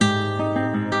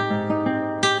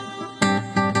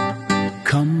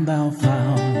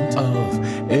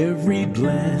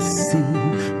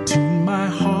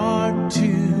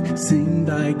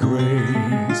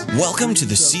Welcome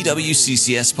to the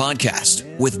CWCCS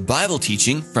podcast with Bible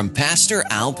teaching from Pastor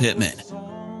Al Pittman.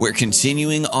 We're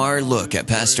continuing our look at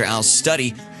Pastor Al's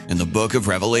study in the book of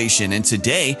Revelation, and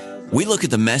today we look at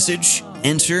the message,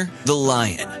 Enter the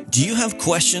Lion. Do you have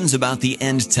questions about the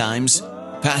end times?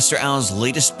 Pastor Al's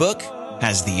latest book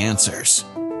has the answers.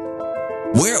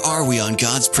 Where are we on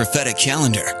God's prophetic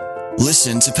calendar?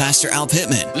 Listen to Pastor Al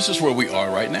Pittman. This is where we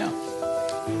are right now.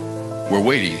 We're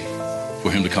waiting for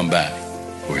him to come back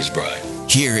for his bride.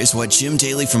 Here is what Jim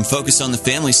Daly from Focus on the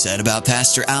Family said about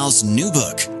Pastor Al's new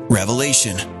book,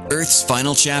 Revelation, Earth's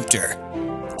Final Chapter.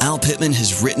 Al Pittman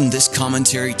has written this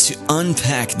commentary to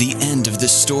unpack the end of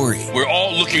this story. We're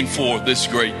all looking for this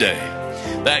great day.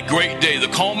 That great day, the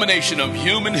culmination of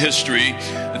human history,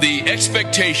 the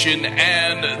expectation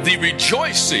and the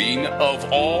rejoicing of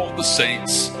all the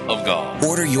saints of God.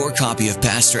 Order your copy of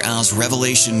Pastor Al's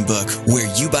Revelation book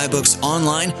where you buy books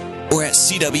online or at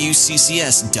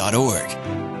cwccs.org.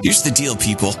 Here's the deal,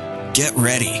 people. Get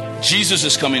ready. Jesus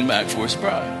is coming back for his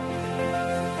bride.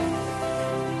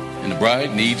 And the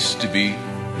bride needs to be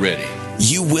ready.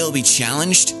 You will be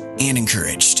challenged and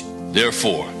encouraged.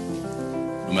 Therefore,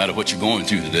 no matter what you're going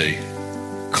through today,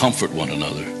 comfort one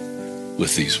another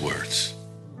with these words.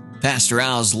 Pastor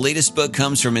Al's latest book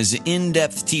comes from his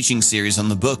in-depth teaching series on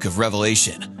the book of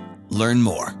Revelation. Learn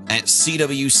more at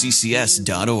cwccs.org.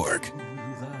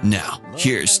 Now,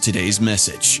 here's today's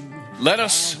message. Let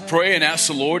us pray and ask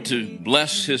the Lord to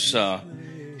bless his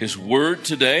word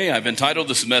today. I've entitled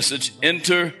this message,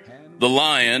 Enter the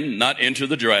Lion, not Enter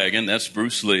the Dragon. That's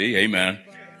Bruce Lee. Amen.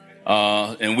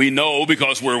 And we know,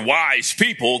 because we're wise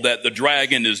people, that the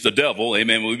dragon is the devil.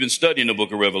 Amen. We've been studying the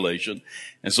book of Revelation.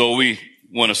 And so we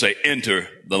want to say, Enter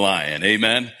the Lion.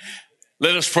 Amen.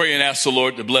 Let us pray and ask the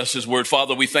Lord to bless his word.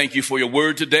 Father, we thank you for your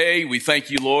word today. We thank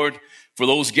you, Lord, for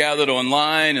those gathered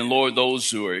online, and Lord, those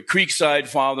who are at Creekside,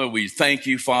 Father, we thank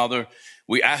you, Father.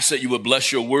 We ask that you would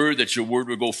bless your word, that your word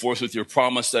would go forth with your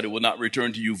promise, that it will not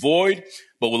return to you void,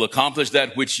 but will accomplish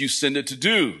that which you send it to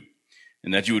do,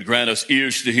 and that you would grant us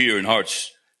ears to hear and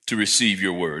hearts to receive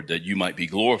your word, that you might be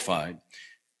glorified.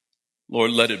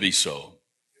 Lord, let it be so.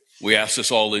 We ask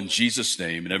this all in Jesus'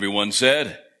 name, and everyone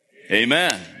said,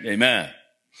 Amen. Amen.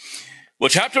 Well,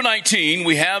 chapter 19,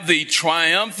 we have the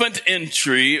triumphant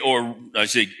entry, or I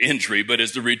say entry, but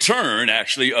it's the return,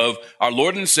 actually, of our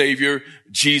Lord and Savior,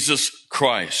 Jesus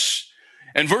Christ.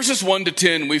 And verses 1 to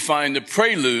 10, we find the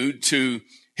prelude to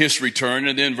his return.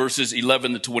 And then verses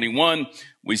 11 to 21,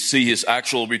 we see his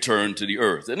actual return to the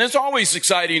earth. And it's always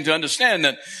exciting to understand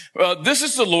that this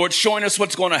is the Lord showing us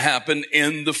what's going to happen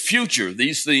in the future.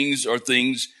 These things are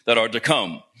things that are to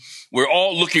come. We're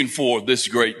all looking for this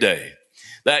great day.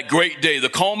 That great day, the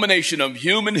culmination of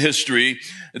human history,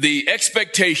 the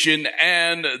expectation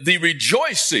and the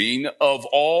rejoicing of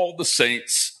all the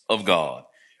saints of God.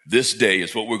 This day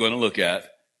is what we're going to look at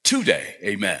today.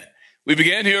 Amen. We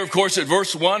begin here, of course, at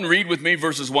verse 1. Read with me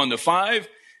verses 1 to 5,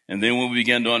 and then we'll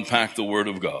begin to unpack the word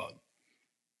of God.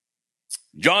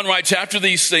 John writes, After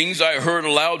these things I heard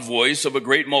a loud voice of a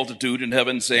great multitude in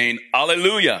heaven saying,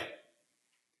 Alleluia!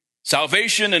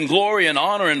 Salvation and glory and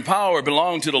honor and power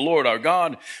belong to the Lord our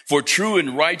God, for true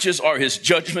and righteous are his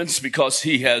judgments, because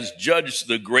he has judged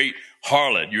the great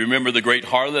harlot. You remember the great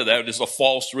harlot? That is a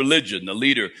false religion, the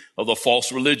leader of the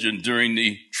false religion during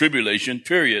the tribulation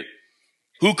period,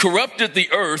 who corrupted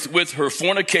the earth with her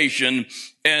fornication,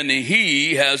 and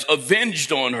he has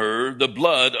avenged on her the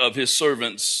blood of his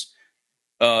servants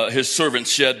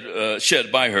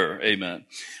shed by her. Amen.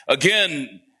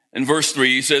 Again, in verse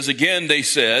 3, he says, Again they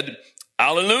said,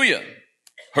 Alleluia!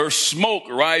 Her smoke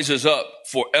rises up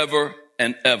forever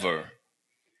and ever.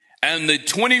 And the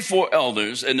 24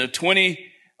 elders and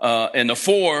the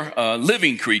four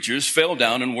living creatures fell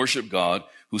down and worshiped God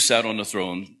who sat on the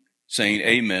throne, saying,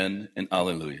 Amen and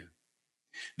Alleluia.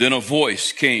 Then a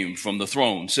voice came from the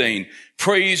throne saying,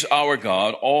 Praise our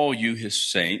God, all you his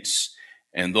saints,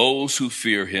 and those who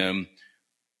fear him,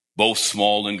 both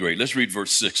small and great. Let's read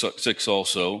verse 6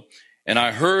 also. And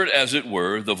I heard, as it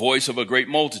were, the voice of a great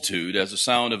multitude, as the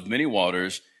sound of many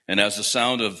waters, and as the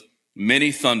sound of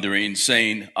many thundering,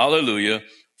 saying, Alleluia,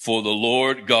 for the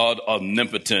Lord God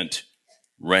omnipotent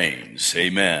reigns.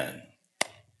 Amen.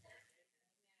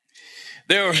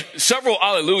 There are several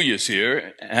alleluias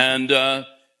here, and the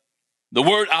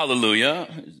word alleluia,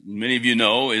 many of you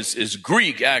know, is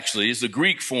Greek, actually. It's the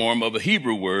Greek form of a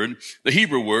Hebrew word, the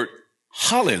Hebrew word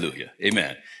hallelujah.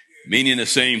 Amen. Meaning the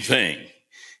same thing.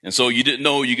 And so you didn't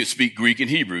know you could speak Greek and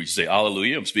Hebrew. You say,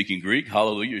 hallelujah, I'm speaking Greek.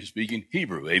 Hallelujah, you're speaking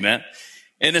Hebrew. Amen.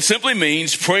 And it simply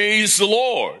means praise the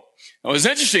Lord. Now, what's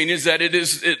interesting is that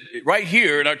right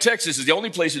here in our text, this is the only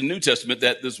place in the New Testament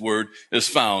that this word is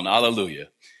found, hallelujah.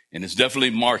 And it's definitely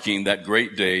marking that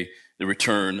great day, the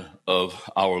return of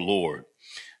our Lord.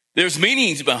 There's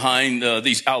meanings behind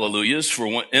these hallelujahs.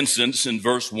 For instance, in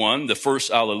verse 1, the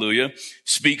first hallelujah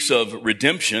speaks of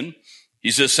redemption.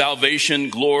 He says salvation,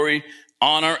 glory,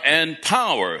 honor, and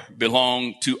power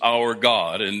belong to our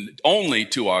God, and only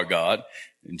to our God.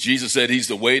 And Jesus said he's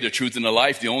the way, the truth, and the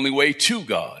life, the only way to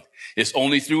God. It's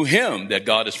only through him that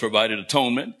God has provided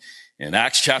atonement. And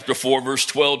Acts chapter 4 verse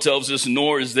 12 tells us,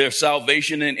 nor is there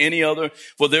salvation in any other,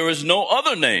 for there is no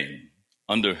other name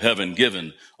under heaven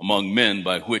given among men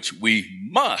by which we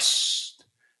must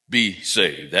be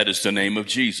saved. That is the name of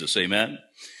Jesus. Amen.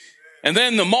 And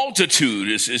then the multitude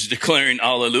is declaring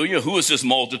hallelujah. Who is this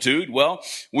multitude? Well,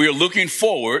 we are looking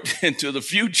forward into the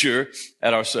future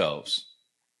at ourselves.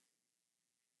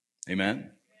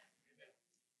 Amen.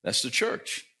 That's the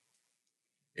church.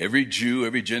 Every Jew,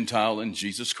 every Gentile in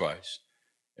Jesus Christ,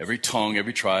 every tongue,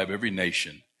 every tribe, every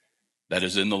nation that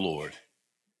is in the Lord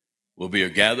will be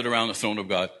gathered around the throne of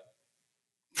God,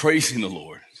 praising the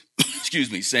Lord,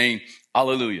 saying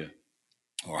hallelujah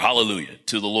or hallelujah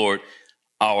to the Lord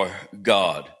our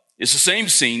God. It's the same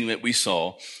scene that we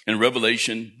saw in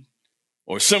Revelation,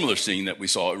 or a similar scene that we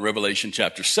saw in Revelation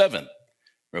chapter 7.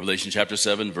 Revelation chapter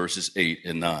 7, verses 8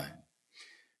 and 9.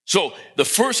 So the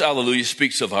first hallelujah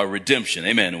speaks of our redemption.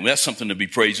 Amen. And that's something to be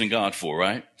praising God for,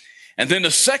 right? And then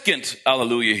the second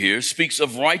hallelujah here speaks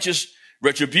of righteous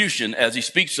retribution, as he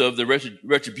speaks of the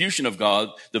retribution of God,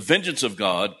 the vengeance of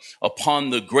God upon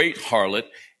the great harlot,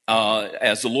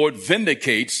 as the Lord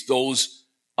vindicates those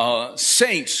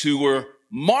saints who were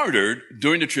martyred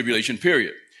during the tribulation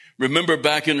period. Remember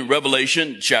back in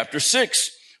Revelation chapter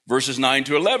 6, verses 9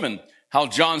 to 11, how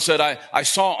John said, I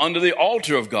saw under the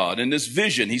altar of God in this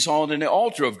vision. He saw it in the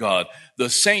altar of God, the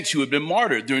saints who had been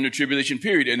martyred during the tribulation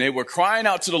period. And they were crying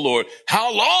out to the Lord,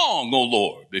 how long, O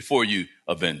Lord, before you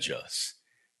avenge us,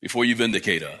 before you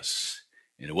vindicate us?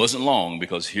 And it wasn't long,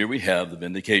 because here we have the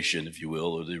vindication, if you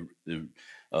will,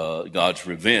 or God's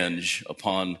revenge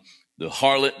upon the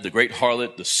harlot, the great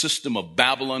harlot, the system of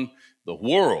Babylon, the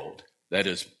world that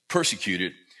has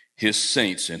persecuted his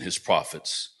saints and his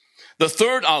prophets. The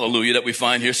third hallelujah that we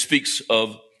find here speaks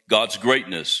of God's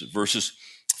greatness. Verses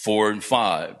 4 and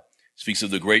 5 speaks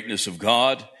of the greatness of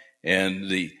God, and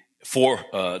the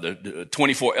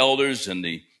 24 elders and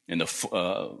the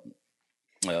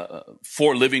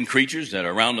 4 living creatures that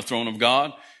are around the throne of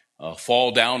God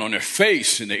fall down on their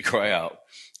face and they cry out,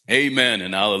 amen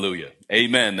and hallelujah.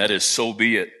 Amen. That is, so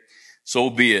be it. So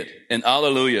be it. And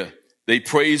hallelujah. They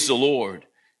praise the Lord.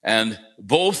 And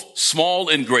both small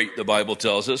and great, the Bible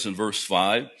tells us in verse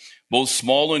 5, both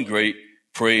small and great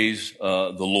praise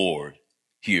the Lord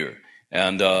here.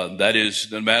 And that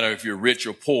is, no matter if you're rich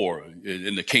or poor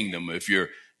in the kingdom, if you're,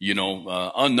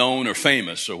 unknown or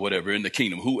famous or whatever in the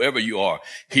kingdom, whoever you are,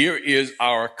 here is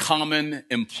our common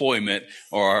employment,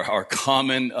 or our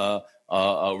common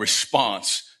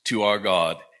response to our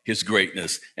God, his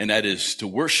greatness. And that is to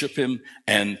worship him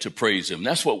and to praise him.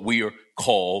 That's what we are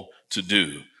called to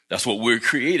do. That's what we're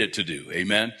created to do.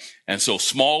 Amen. And so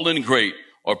small and great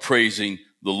are praising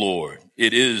the Lord.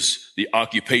 It is the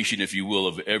occupation, if you will,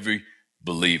 of every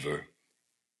believer.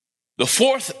 The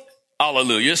fourth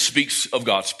hallelujah speaks of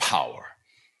God's power.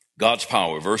 God's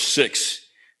power. Verse 6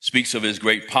 speaks of his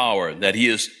great power, that he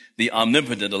is the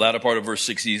omnipotent. The latter part of verse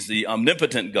 6, he is the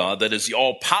omnipotent God, that is the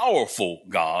all-powerful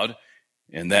God,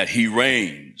 and that he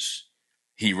reigns.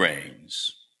 He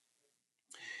reigns.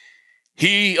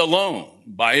 He alone,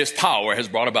 by his power, has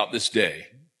brought about this day.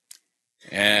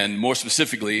 And more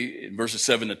specifically, in verses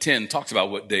 7 to 10, talks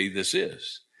about what day this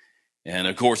is. And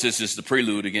of course, this is the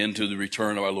prelude again to the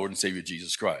return of our Lord and Savior,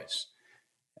 Jesus Christ.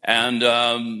 And,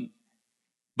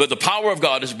 but the power of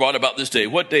God has brought about this day.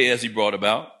 What day has he brought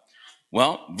about?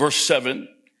 Well, verse 7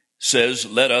 says,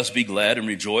 let us be glad and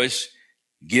rejoice,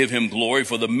 give him glory,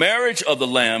 for the marriage of the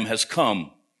Lamb has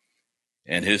come,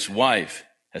 and his wife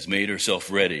has made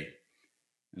herself ready.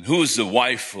 And who is the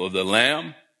wife of the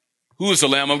Lamb? Who is the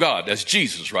Lamb of God? That's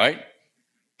Jesus, right?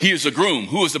 He is the groom.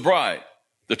 Who is the bride?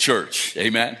 The church.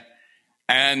 Amen.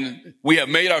 And we have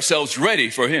made ourselves ready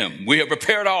for him. We have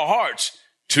prepared our hearts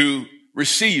to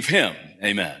receive him.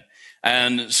 Amen.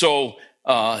 And so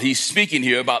he's speaking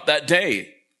here about that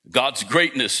day. God's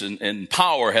greatness and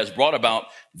power has brought about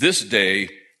this day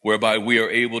whereby we are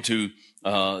able to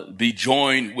be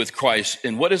joined with Christ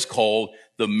in what is called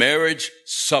the marriage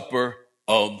supper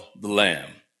of the Lamb.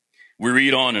 We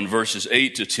read on in verses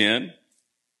 8 to 10.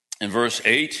 In verse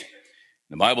 8,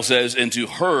 the Bible says, and to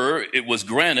her it was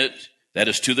granted, that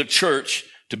is to the church,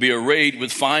 to be arrayed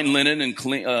with fine linen and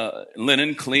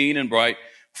linen clean and bright,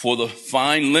 for the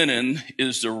fine linen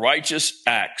is the righteous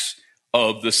acts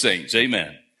of the saints.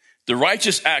 Amen. The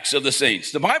righteous acts of the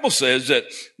saints. The Bible says that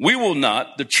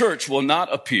the church will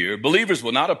not appear, believers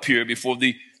will not appear before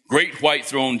the great white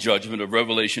throne judgment of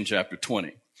Revelation chapter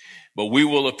 20. But we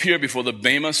will appear before the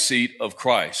Bema seat of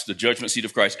Christ, the judgment seat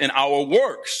of Christ, and our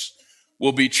works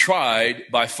will be tried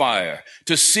by fire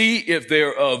to see if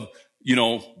they're of,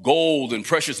 gold and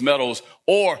precious metals,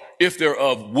 or if they're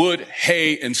of wood,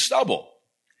 hay, and stubble.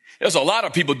 There's a lot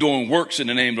of people doing works in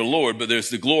the name of the Lord, but there's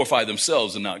to glorify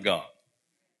themselves and not God.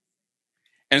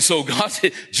 And so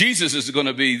Jesus is going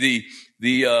to be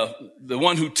the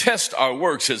one who tests our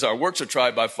works, as our works are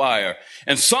tried by fire.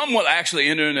 And some will actually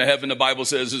enter into heaven, the Bible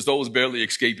says, as those barely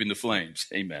escaping the flames.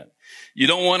 Amen. You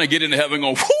don't want to get into heaven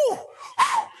going, whoo,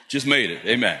 just made it.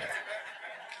 Amen.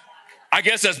 I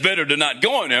guess that's better than not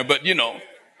going there, but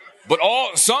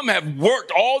some have worked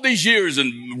all these years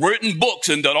and written books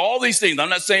and done all these things. I'm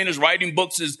not saying that writing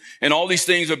books and all these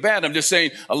things are bad. I'm just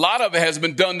saying a lot of it has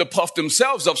been done to puff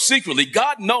themselves up secretly.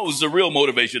 God knows the real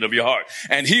motivation of your heart,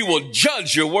 and he will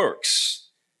judge your works.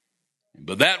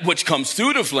 But that which comes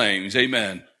through the flames,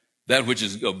 amen, that which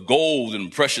is of gold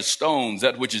and precious stones,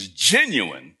 that which is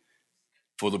genuine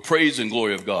for the praise and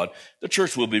glory of God, the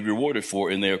church will be rewarded for,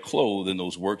 and they are clothed in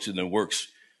those works, and their works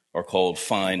are called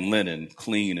fine linen,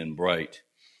 clean and bright,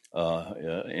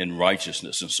 in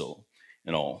righteousness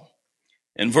and all.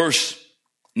 In verse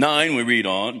 9, we read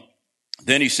on,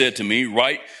 then he said to me,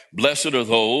 write, blessed are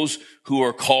those who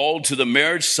are called to the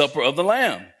marriage supper of the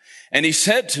Lamb. And he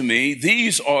said to me,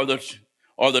 these are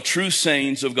the true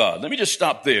sayings of God. Let me just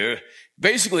stop there.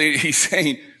 Basically, he's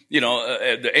saying,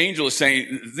 the angel is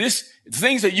saying,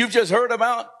 things that you've just heard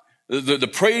about, the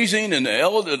praising and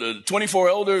the 24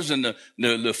 elders and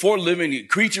the 4 living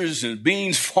creatures and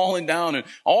beings falling down and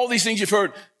all these things you've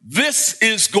heard, this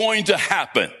is going to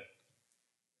happen.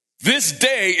 This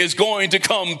day is going to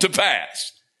come to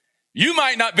pass. You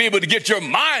might not be able to get your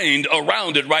mind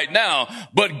around it right now,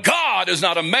 but God is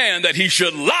not a man that he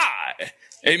should lie.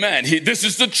 Amen. This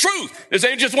is the truth. This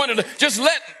angel just wanted to just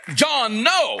let John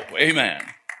know, amen,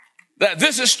 that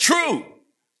this is true.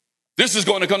 This is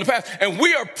going to come to pass. And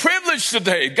we are privileged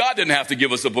today. God didn't have to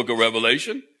give us the book of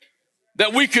Revelation.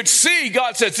 That we could see,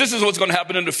 God says, this is what's going to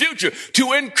happen in the future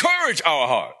to encourage our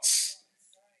hearts.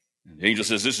 And the angel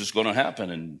says, this is going to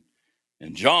happen.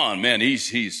 And John, man,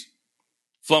 he's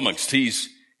flummoxed.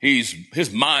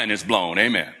 His mind is blown.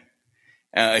 Amen.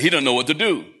 He doesn't know what to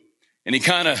do. And he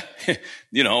kind of,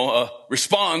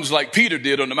 responds like Peter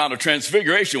did on the Mount of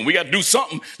Transfiguration. We got to do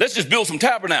something. Let's just build some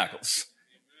tabernacles,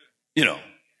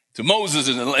 to Moses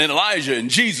and Elijah and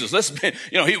Jesus.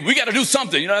 We got to do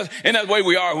something. In that way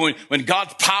we are when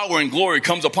God's power and glory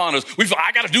comes upon us. We feel,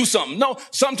 I got to do something. No,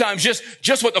 sometimes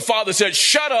just what the Father said,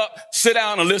 shut up, sit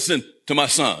down and listen to my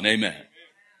son. Amen.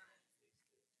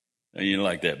 And you didn't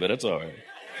like that, but that's all right.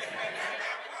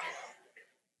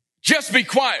 Just be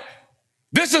quiet.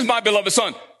 This is my beloved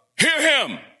son. Hear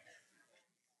him.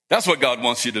 That's what God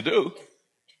wants you to do.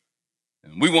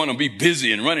 And we want to be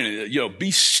busy and running,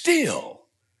 be still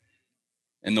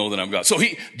and know that I'm God. So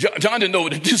John didn't know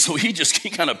what to do, so he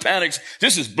kind of panics.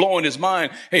 This is blowing his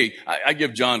mind. Hey, I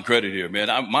give John credit here, man.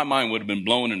 My mind would have been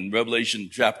blown in Revelation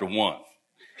chapter 1.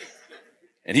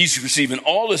 And he's receiving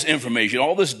all this information,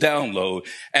 all this download.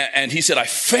 And he said, I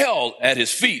fell at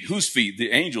his feet. Whose feet?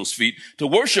 The angel's feet, to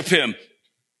worship him.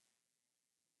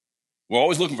 We're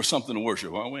always looking for something to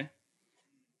worship, aren't we?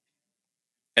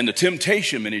 And the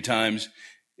temptation many times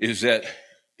is that,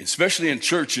 especially in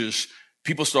churches,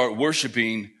 people start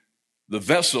worshiping the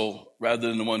vessel rather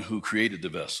than the one who created the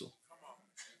vessel.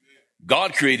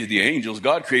 God created the angels.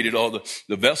 God created all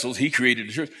the vessels. He created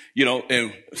the church. And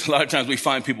a lot of times we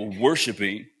find people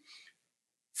worshiping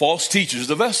false teachers,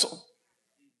 the vessel.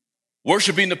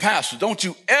 Worshiping the pastor. Don't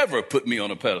you ever put me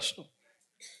on a pedestal.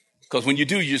 Because when you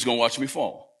do, you're just going to watch me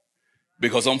fall.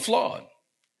 Because I'm flawed.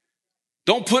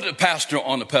 Don't put a pastor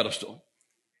on a pedestal.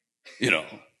 You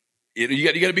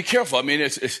got to be careful. I mean,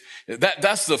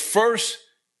 that's the first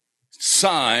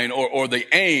sign or the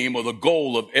aim or the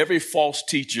goal of every false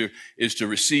teacher is to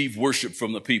receive worship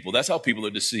from the people. That's how people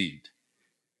are deceived.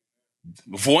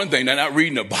 For one thing, they're not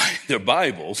reading their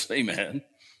Bibles. Amen.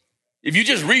 If you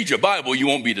just read your Bible, you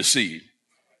won't be deceived.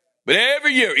 But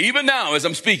every year, even now, as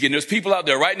I'm speaking, there's people out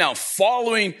there right now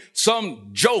following some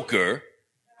joker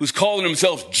who's calling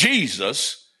himself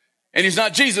Jesus, and he's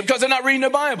not Jesus because they're not reading their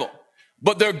Bible.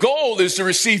 But their goal is to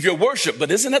receive your worship.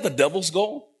 But isn't that the devil's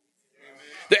goal?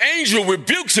 The angel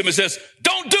rebukes him and says,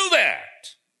 don't do that.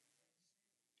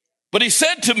 But he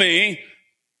said to me,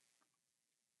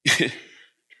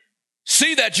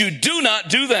 See that you do not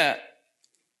do that.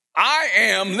 I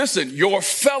am, listen, your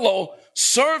fellow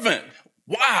servant.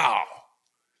 Wow.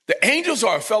 The angels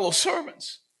are fellow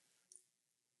servants.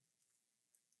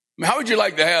 I mean, how would you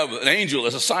like to have an angel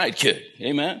as a sidekick?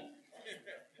 Amen.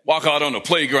 Walk out on the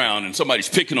playground and somebody's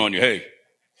picking on you. Hey,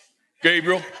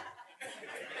 Gabriel,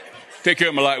 take care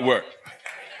of my light work.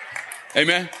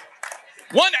 Amen.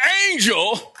 One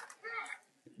angel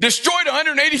destroyed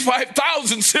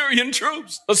 185,000 Assyrian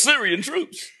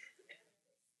troops.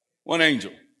 One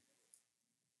angel.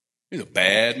 He's a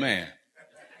bad man.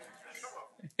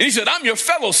 And he said, I'm your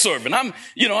fellow servant. I'm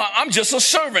just a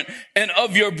servant. And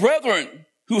of your brethren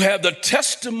who have the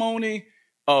testimony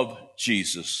of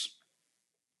Jesus.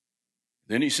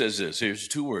 Then he says this, here's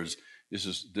 2 words. This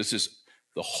is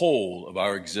the whole of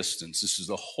our existence. This is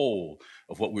the whole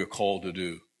of what we're called to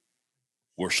do.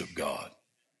 Worship God.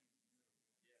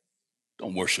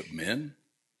 Don't worship men.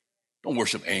 Don't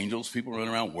worship angels. People run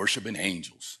around worshiping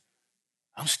angels.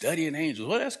 I'm studying angels.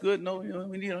 Well, that's good. No,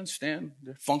 we need to understand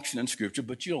their function in Scripture,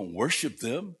 but you don't worship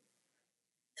them.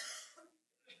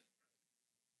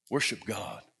 Worship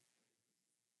God.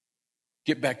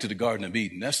 Get back to the Garden of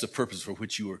Eden. That's the purpose for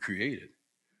which you were created.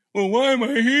 Well, why am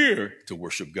I here? To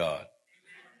worship God.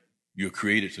 You're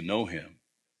created to know him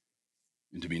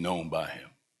and to be known by him.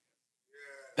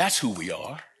 That's who we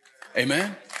are.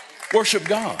 Amen. Worship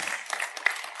God.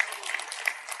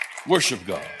 Worship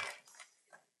God.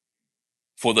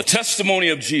 For the testimony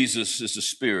of Jesus is the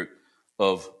spirit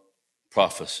of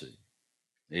prophecy.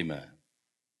 Amen.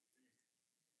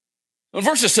 In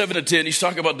verses 7 to 10, he's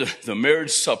talking about the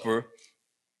marriage supper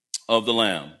of the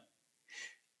Lamb.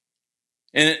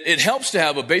 And it helps to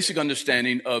have a basic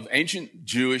understanding of ancient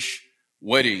Jewish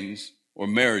weddings or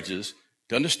marriages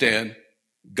to understand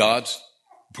God's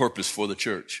purpose for the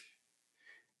church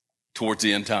towards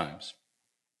the end times.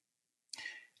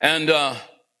 And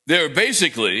there are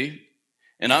basically,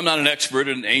 and I'm not an expert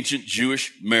in ancient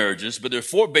Jewish marriages, but there are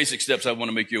 4 basic steps I want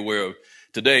to make you aware of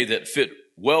today that fit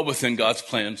well within God's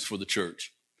plans for the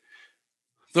church.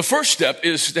 The first step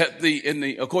is that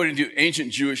according to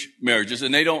ancient Jewish marriages,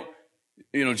 and they don't,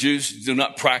 Jews do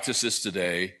not practice this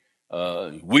today.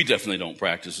 We definitely don't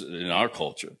practice it in our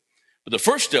culture. But the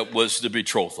first step was the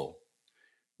betrothal.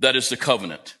 That is the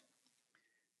covenant.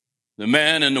 The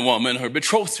man and the woman are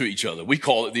betrothed to each other. We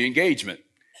call it the engagement.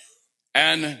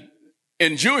 And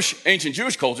in ancient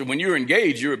Jewish culture, when you're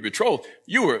engaged, you're betrothed,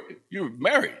 you were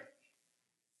married.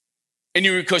 And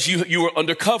because you were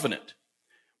under covenant.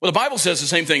 Well, the Bible says the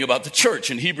same thing about the church.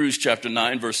 In Hebrews chapter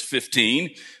 9, verse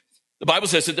 15, the Bible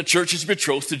says that the church is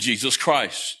betrothed to Jesus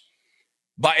Christ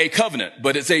by a covenant,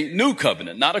 but it's a new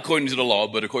covenant, not according to the law,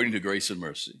 but according to grace and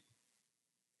mercy.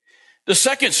 The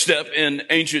second step in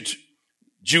ancient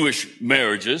Jewish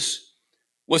marriages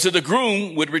was that the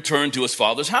groom would return to his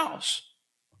father's house.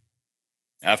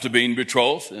 After being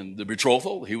betrothed and the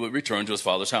betrothal, he would return to his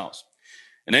father's house.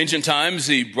 In ancient times,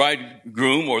 the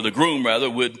bridegroom, or the groom rather,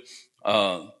 would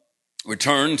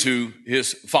return to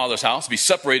his father's house, be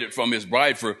separated from his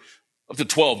bride for up to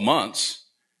 12 months.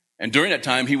 And during that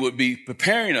time, he would be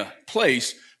preparing a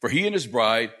place for he and his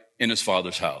bride in his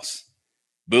father's house,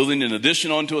 building an addition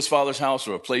onto his father's house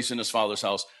or a place in his father's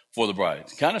house for the bride.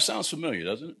 It kind of sounds familiar,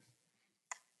 doesn't it?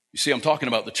 You see, I'm talking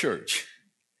about the church.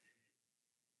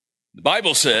 The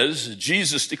Bible says,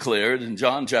 Jesus declared in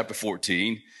John chapter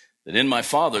 14, that in my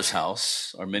Father's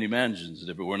house are many mansions, and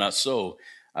if it were not so,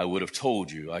 I would have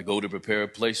told you. I go to prepare a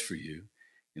place for you.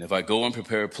 And if I go and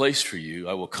prepare a place for you,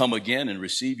 I will come again and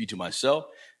receive you to myself,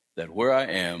 that where I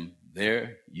am,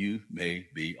 there you may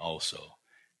be also.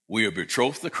 We are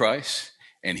betrothed to Christ,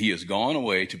 and he has gone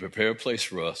away to prepare a place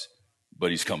for us,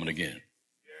 but he's coming again.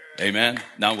 Amen.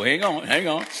 Now, hang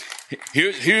on.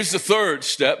 Here's the third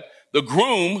step. The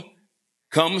groom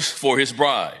comes for his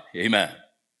bride. Amen.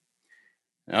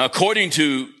 Now, according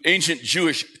to ancient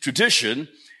Jewish tradition,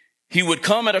 he would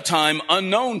come at a time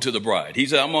unknown to the bride. He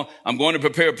said, I'm going to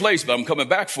prepare a place, but I'm coming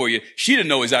back for you. She didn't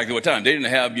know exactly what time. They didn't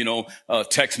have,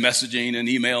 text messaging and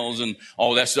emails and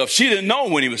all that stuff. She didn't know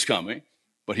when he was coming,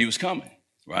 but he was coming,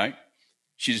 right?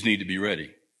 She just needed to be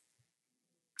ready.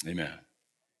 Amen.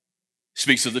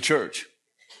 Speaks of the church.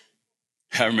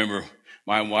 I remember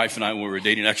my wife and I, when we were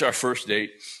dating, actually our first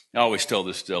date, I always tell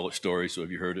this story, so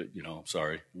if you heard it, I'm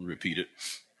sorry, I'll repeat it.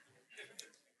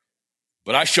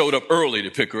 But I showed up early to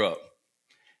pick her up,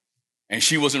 and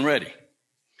she wasn't ready.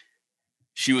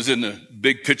 She was in the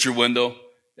big picture window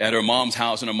at her mom's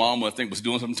house, and her mom, I think, was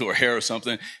doing something to her hair or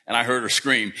something, and I heard her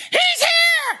scream, "He's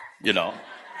here!"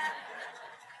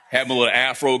 Had my little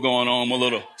afro going on, my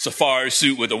little safari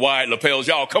suit with the wide lapels.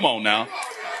 Y'all, come on now.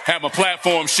 Had my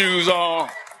platform shoes on.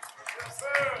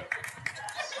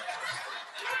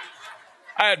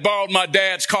 I had borrowed my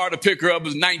dad's car to pick her up. It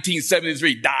was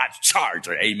 1973 Dodge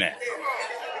Charger. Amen.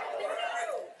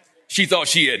 She thought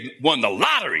she had won the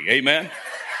lottery. Amen.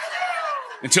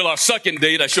 Until our second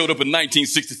date, I showed up in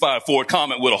 1965 Ford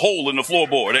Comet with a hole in the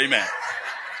floorboard. Amen.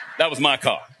 That was my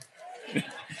car. And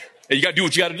you got to do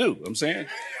what you got to do. I'm saying.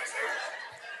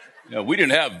 You know, we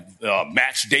didn't have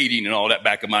match dating and all that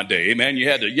back in my day. Amen. You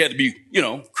had to be,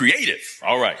 creative.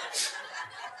 All right.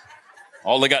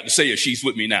 All I got to say is she's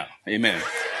with me now. Amen.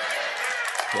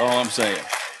 That's all I'm saying.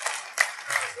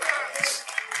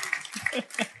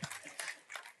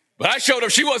 But I showed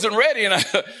up, she wasn't ready, and I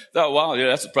thought, wow, yeah,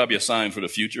 that's probably a sign for the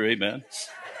future, amen.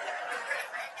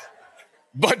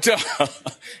 But,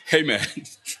 amen.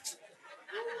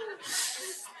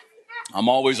 I'm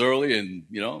always early, and,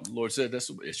 the Lord said,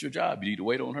 it's your job. You need to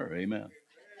wait on her, amen.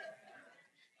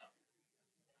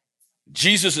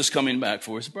 Jesus is coming back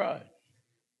for his bride.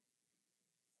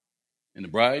 And the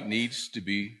bride needs to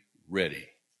be ready.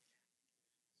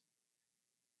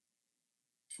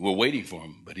 We're waiting for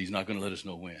him, but he's not going to let us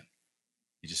know when.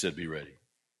 He just said, be ready.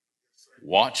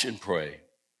 Watch and pray.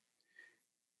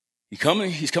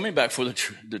 He's coming back for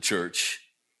the church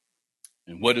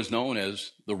and what is known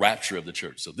as the rapture of the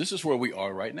church. So this is where we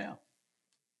are right now.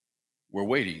 We're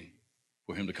waiting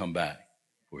for him to come back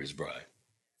for his bride.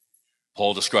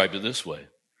 Paul described it this way.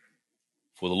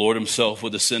 For the Lord himself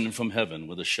will descend from heaven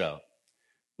with a shout,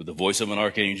 with the voice of an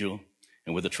archangel,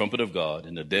 and with the trumpet of God,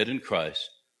 and the dead in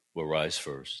Christ will rise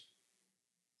first.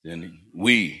 Then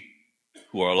we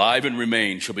who are alive and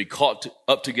remain shall be caught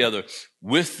up together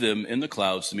with them in the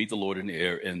clouds to meet the Lord in the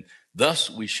air. And thus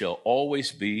we shall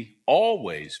always be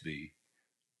with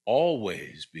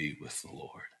the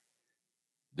Lord.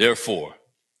 Therefore,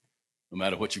 no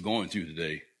matter what you're going through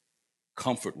today,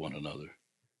 comfort one another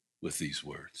with these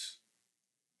words,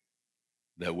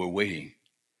 that we're waiting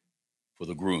for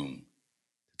the groom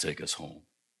to take us home.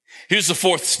 Here's the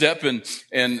fourth step,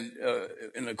 and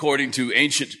according to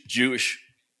ancient Jewish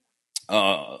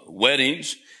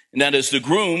weddings, and that is the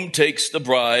groom takes the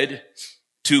bride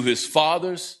to his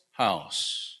father's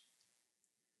house.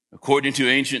 According to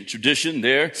ancient tradition,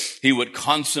 there he would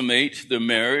consummate the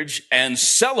marriage and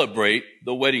celebrate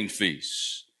the wedding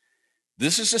feast.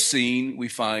 This is a scene we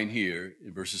find here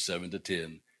in verses 7 to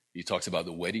 10. He talks about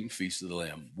the wedding feast of the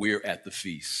Lamb. We're at the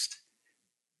feast.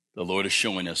 The Lord is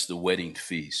showing us the wedding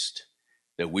feast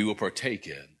that we will partake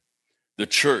in. The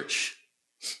church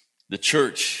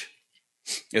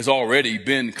has already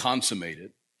been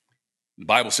consummated. The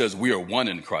Bible says we are one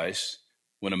in Christ.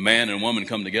 When a man and a woman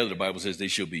come together, the Bible says they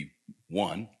shall be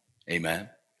one. Amen.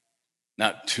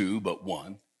 Not two, but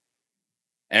one.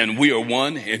 And we are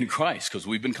one in Christ because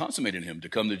we've been consummated in him. To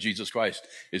come to Jesus Christ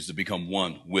is to become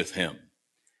one with him.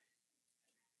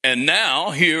 And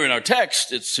now, here in our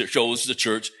text, it shows the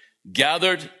church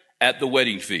gathered at the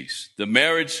wedding feast, the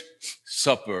marriage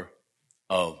supper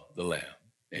of the Lamb.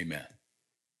 Amen.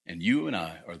 And you and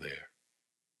I are there.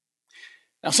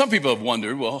 Now, some people have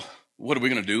wondered, well, what are we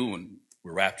going to do when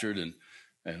we're raptured and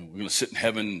we're going to sit in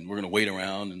heaven and we're going to wait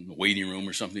around in the waiting room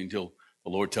or something until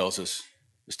the Lord tells us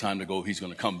it's time to go. He's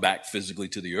going to come back physically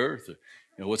to the earth.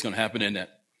 Or, what's going to happen in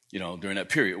that, during that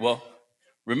period? Well,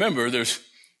 remember, there's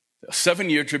a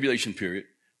 7-year tribulation period.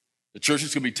 The church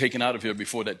is going to be taken out of here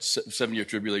before that 7-year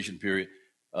tribulation period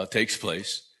takes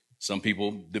place. Some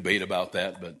people debate about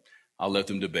that, but I'll let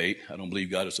them debate. I don't believe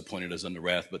God has appointed us unto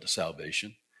wrath, but to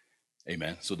salvation.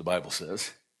 Amen. So the Bible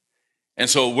says. And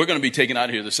so we're going to be taken out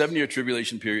of here. The 7-year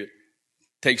tribulation period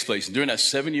takes place. And during that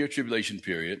 7-year tribulation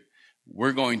period,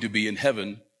 we're going to be in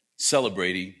heaven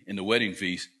celebrating in the wedding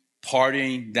feast,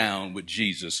 partying down with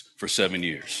Jesus for 7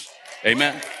 years.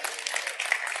 Amen.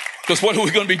 Because what are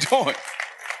we going to be doing?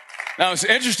 Now, it's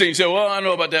interesting. You say, well, I don't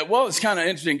know about that. Well, it's kind of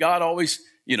interesting. God always,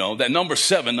 that number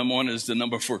 7, number 1 is the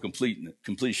number for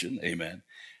completion. Amen.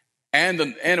 And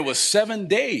it was 7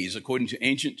 days, according to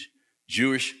ancient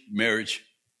Jewish marriage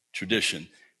tradition.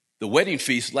 The wedding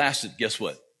feast lasted, guess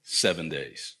what? 7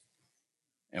 days.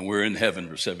 And we're in heaven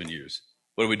for 7 years.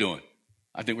 What are we doing?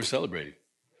 I think we're celebrating,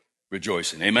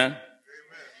 rejoicing. Amen.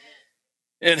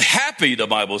 And happy, the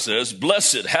Bible says,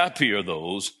 blessed, happy are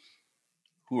those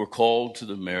who are called to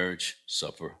the marriage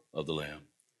supper of the Lamb.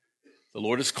 The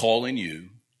Lord is calling you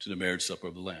to the marriage supper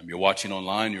of the Lamb. You're watching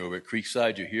online, you're over at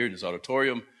Creekside, you're here in this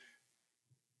auditorium.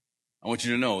 I want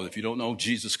you to know, if you don't know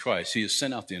Jesus Christ, he has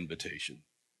sent out the invitation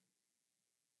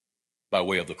by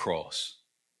way of the cross.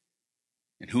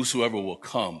 And whosoever will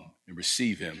come and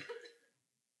receive him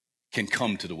can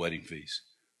come to the wedding feast.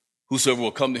 Whosoever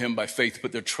will come to him by faith,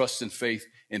 put their trust and faith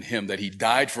in him, that he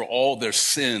died for all their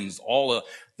sins, all of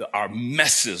our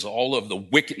messes, all of the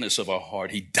wickedness of our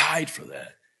heart. He died for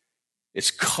that.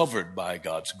 It's covered by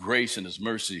God's grace and his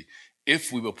mercy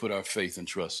if we will put our faith and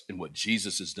trust in what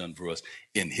Jesus has done for us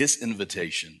in his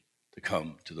invitation to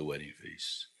come to the wedding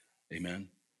feast. Amen.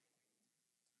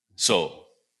 So,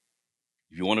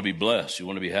 if you want to be blessed, you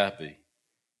want to be happy,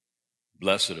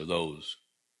 blessed are those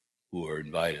who are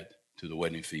invited to the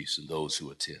wedding feast and those who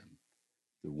attend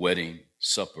the wedding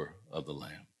supper of the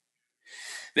Lamb.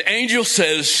 The angel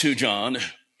says to John,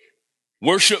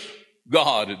 worship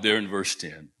God, there in verse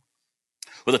 10.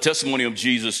 Well, the testimony of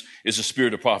Jesus is the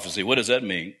spirit of prophecy. What does that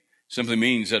mean? Simply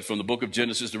means that from the book of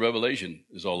Genesis to Revelation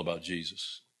is all about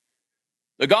Jesus.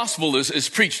 The gospel is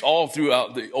preached all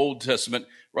throughout the Old Testament,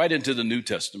 right into the New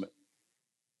Testament.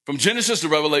 From Genesis to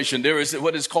Revelation, there is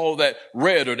what is called that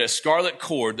red or that scarlet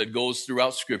cord that goes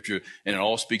throughout Scripture, and it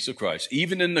all speaks of Christ.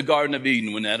 Even in the Garden of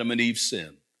Eden, when Adam and Eve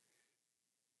sinned,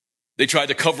 they tried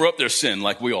to cover up their sin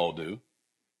like we all do,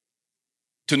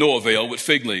 to no avail, with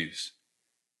fig leaves.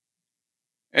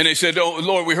 And they said, oh,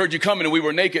 Lord, we heard you coming and we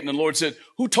were naked. And the Lord said,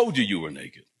 who told you you were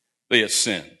naked? They had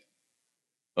sinned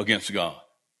against God.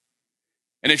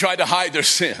 And they tried to hide their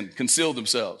sin, conceal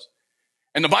themselves.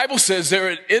 And the Bible says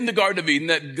there in the Garden of Eden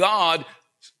that God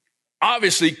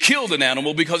obviously killed an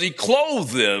animal because he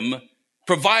clothed them,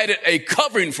 provided a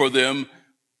covering for them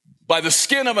by the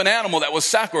skin of an animal that was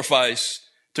sacrificed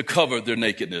to cover their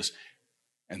nakedness.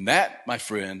 And that, my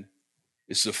friend,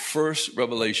 is the first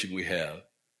revelation we have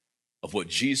of what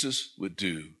Jesus would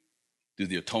do through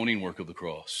the atoning work of the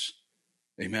cross.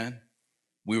 Amen.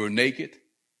 We were naked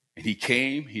and he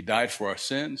came, he died for our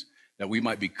sins that we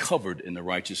might be covered in the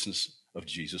righteousness of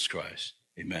Jesus Christ.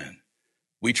 Amen.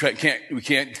 We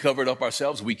can't cover it up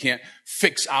ourselves. We can't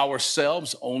fix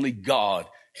ourselves. Only God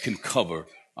can cover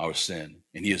our sin.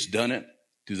 And he has done it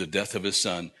through the death of his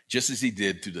son, just as he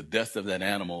did through the death of that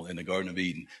animal in the Garden of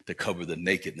Eden to cover the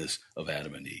nakedness of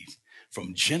Adam and Eve.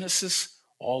 From Genesis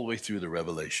all the way through the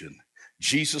Revelation,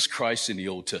 Jesus Christ in the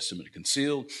Old Testament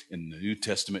concealed, in the New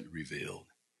Testament revealed.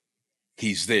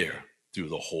 He's there through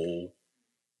the whole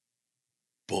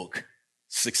book,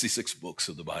 66 books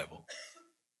of the Bible.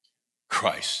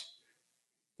 Christ,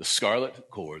 the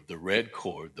scarlet cord, the red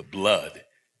cord, the blood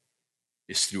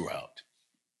is throughout.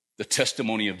 The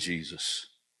testimony of Jesus.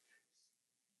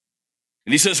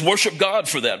 And he says, worship God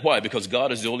for that. Why? Because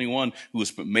God is the only one who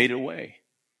has made a way.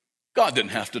 God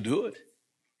didn't have to do it.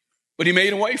 But he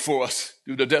made a way for us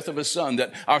through the death of his son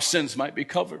that our sins might be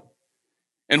covered.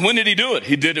 And when did he do it?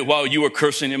 He did it while you were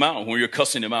cursing him out, when you were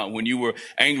cussing him out, when you were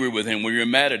angry with him, when you were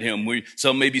mad at him.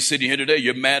 Some may be sitting here today,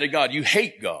 you're mad at God. You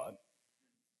hate God.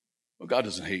 Well, God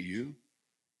doesn't hate you.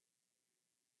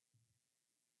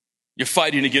 You're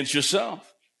fighting against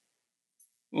yourself.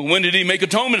 When did he make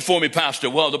atonement for me, Pastor?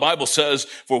 Well, the Bible says,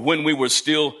 for when we were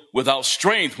still without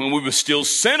strength, when we were still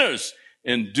sinners,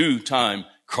 in due time,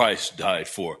 Christ died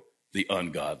for the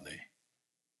ungodly.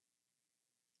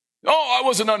 Oh, I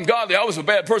wasn't ungodly. I was a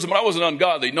bad person, but I wasn't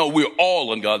ungodly. No, we're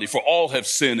all ungodly, for all have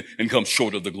sinned and come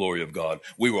short of the glory of God.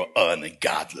 We were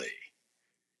ungodly.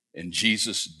 And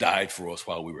Jesus died for us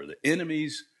while we were the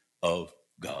enemies of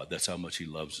God. That's how much he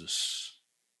loves us.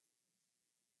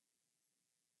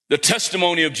 The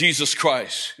testimony of Jesus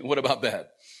Christ. And what about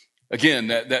that? Again,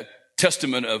 that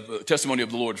testimony of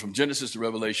the Lord from Genesis to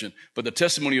Revelation, but the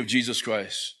testimony of Jesus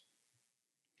Christ.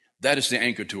 That is the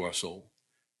anchor to our soul.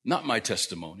 Not my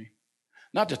testimony,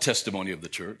 not the testimony of the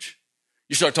church.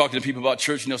 You start talking to people about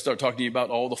church, and they'll start talking to you about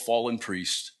all the fallen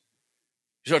priests.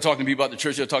 You start talking to people about the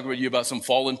church, they'll talk to you about some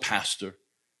fallen pastor.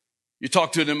 You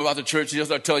talk to them about the church, they'll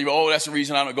start telling you, oh, that's the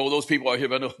reason I don't go. Those people are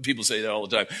here. I know people say that all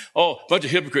the time. Oh, a bunch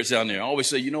of hypocrites down there. I always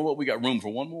say, you know what? We got room for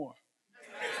one more.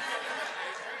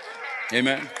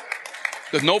 Amen.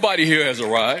 Because nobody here has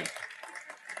arrived.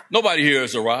 Nobody here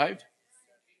has arrived.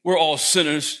 We're all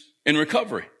sinners in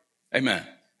recovery. Amen.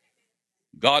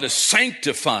 God is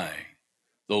sanctifying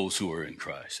those who are in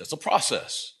Christ. That's a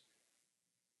process.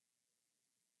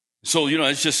 So,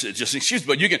 it's just an excuse.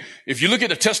 But if you look at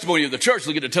the testimony of the church,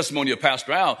 look at the testimony of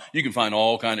Pastor Al, you can find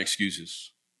all kinds of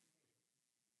excuses.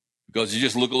 Because you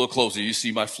just look a little closer, you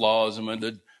see my flaws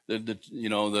and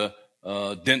the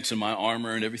dents in my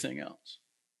armor and everything else.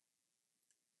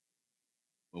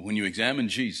 But when you examine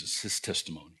Jesus, his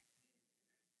testimony,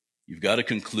 you've got to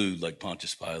conclude like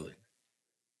Pontius Pilate.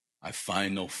 I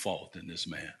find no fault in this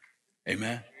man.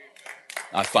 Amen?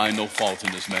 I find no fault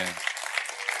in this man.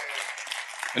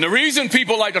 And the reason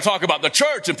people like to talk about the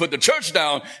church and put the church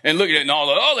down and look at it and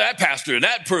all that pastor and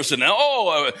that person and all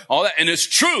that. And it's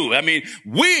true. I mean,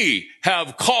 we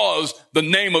have caused the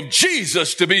name of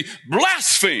Jesus to be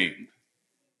blasphemed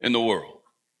in the world.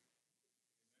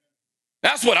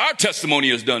 That's what our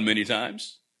testimony has done many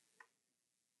times.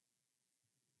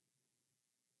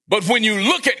 But when you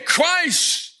look at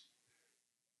Christ,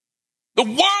 the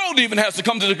world even has to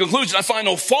come to the conclusion, I find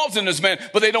no fault in this man,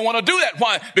 but they don't want to do that.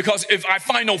 Why? Because if I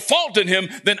find no fault in him,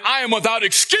 then I am without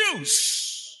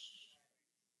excuse.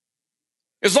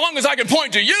 As long as I can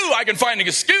point to you, I can find an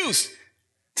excuse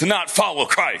to not follow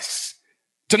Christ,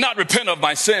 to not repent of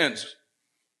my sins.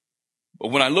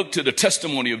 But when I look to the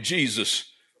testimony of Jesus,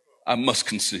 I must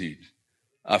concede.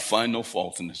 I find no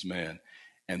fault in this man,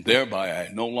 and thereby I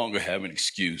no longer have an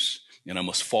excuse, and I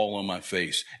must fall on my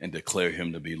face and declare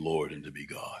him to be Lord and to be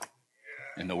God.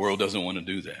 And the world doesn't want to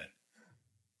do that.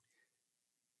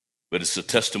 But it's the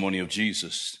testimony of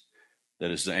Jesus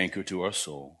that is the anchor to our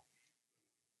soul.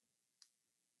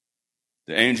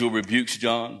 The angel rebukes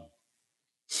John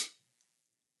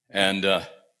and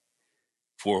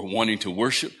for wanting to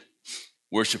worship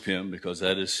him, because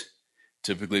that is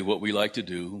typically what we like to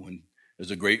do when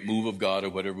there's a great move of God or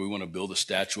whatever. We want to build a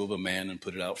statue of a man and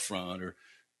put it out front, or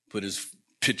put his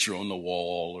picture on the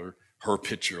wall or her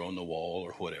picture on the wall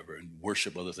or whatever, and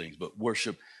worship other things. But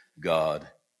worship God.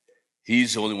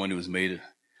 He's the only one who has made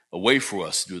a way for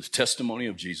us through the testimony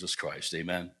of Jesus Christ.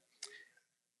 Amen.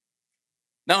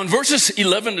 Now in verses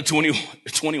 11 to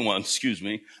 21,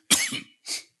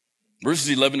 verses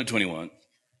 11 to 21,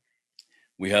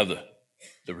 we have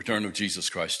the return of Jesus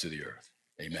Christ to the earth.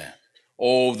 Amen.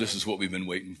 Oh, this is what we've been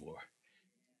waiting for.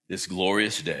 This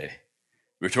glorious day.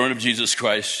 Return of Jesus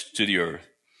Christ to the earth.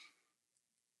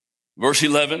 Verse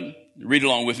 11, read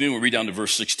along with me. We'll read down to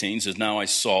verse 16. It says, now I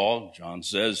saw, John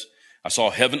says, I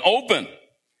saw heaven open,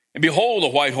 and behold, a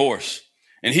white horse.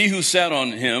 And he who sat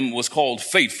on him was called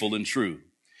Faithful and True.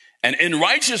 And in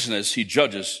righteousness he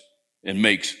judges and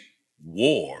makes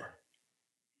war.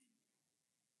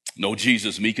 No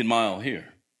Jesus, meek and mild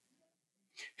here.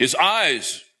 His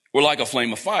eyes were like a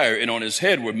flame of fire, and on his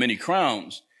head were many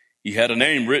crowns. He had a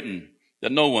name written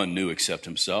that no one knew except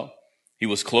himself. He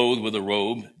was clothed with a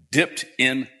robe dipped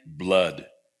in blood,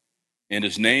 and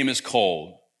his name is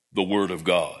called the Word of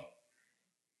God.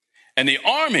 And the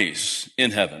armies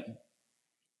in heaven,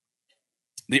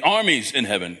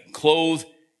 clothed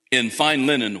in fine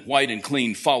linen, white and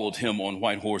clean, followed him on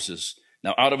white horses.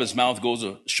 Now out of his mouth goes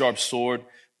a sharp sword,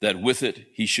 that with it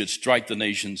he should strike the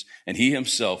nations, and he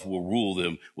himself will rule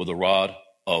them with a rod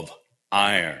of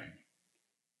iron.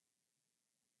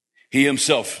 He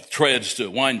himself treads the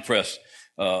winepress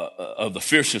of the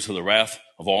fierceness of the wrath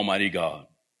of Almighty God.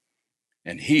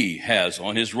 And he has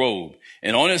on his robe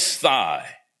and on his thigh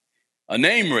a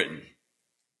name written,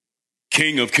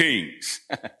 King of Kings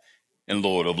and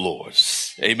Lord of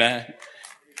Lords. Amen.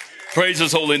 Praise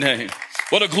his holy name.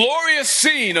 What a glorious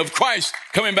scene of Christ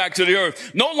coming back to the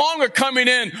earth. No longer coming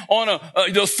in on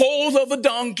the foal of a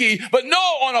donkey, but no,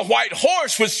 on a white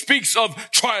horse, which speaks of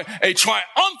a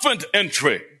triumphant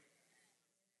entry.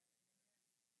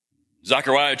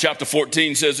 Zechariah chapter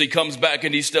 14 says he comes back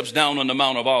and he steps down on the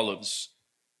Mount of Olives.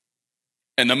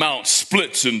 And the mount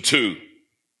splits in two.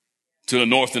 To the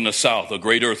north and the south, a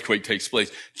great earthquake takes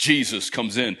place. Jesus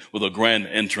comes in with a grand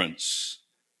entrance.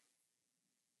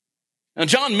 Now,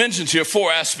 John mentions here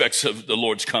 4 aspects of the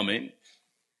Lord's coming.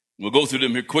 We'll go through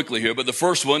them here quickly here, but the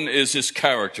first one is his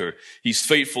character. He's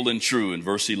faithful and true in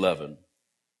verse 11.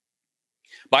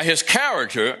 By his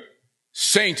character,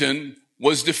 Satan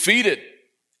was defeated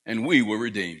and we were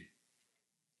redeemed.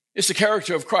 It's the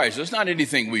character of Christ. It's not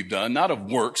anything we've done, not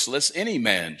of works, lest any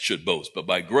man should boast, but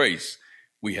by grace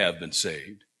we have been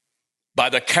saved. By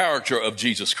the character of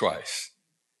Jesus Christ.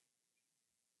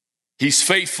 He's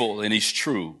faithful and he's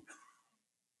true.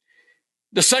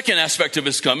 The second aspect of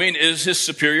his coming is his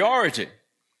superiority.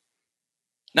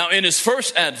 Now, in his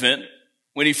first advent,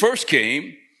 when he first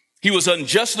came, he was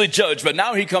unjustly judged, but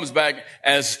now he comes back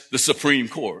as the Supreme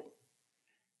Court,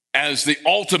 as the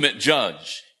ultimate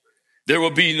judge. There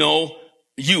will be no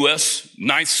U.S.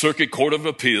 Ninth Circuit Court of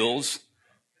Appeals,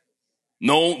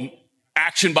 no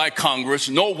action by Congress,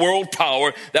 no world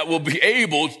power that will be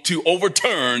able to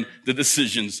overturn the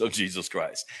decisions of Jesus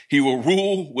Christ. He will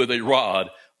rule with a rod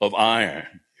of iron,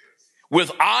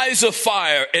 with eyes of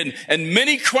fire and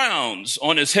many crowns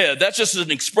on his head. That's just an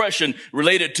expression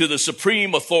related to the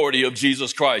supreme authority of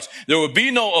Jesus Christ. There will be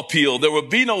no appeal. There will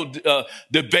be no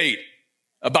debate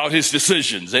about his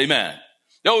decisions. Amen.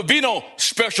 There will be no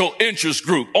special interest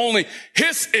group. Only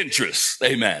his interests,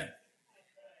 amen,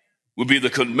 will be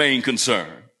the main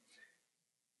concern.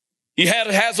 He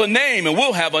has a name and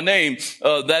will have a name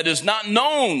that is not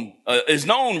known, is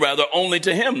known rather only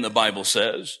to him, the Bible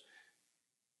says.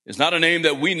 It's not a name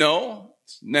that we know.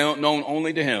 It's known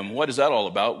only to him. What is that all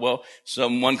about? Well,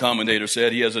 one commentator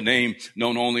said he has a name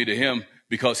known only to him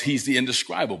because he's the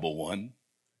indescribable one.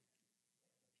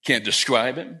 Can't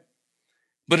describe him.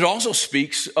 But it also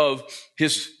speaks of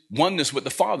his oneness with the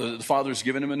Father, that the Father has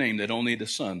given him a name that only the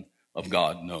Son of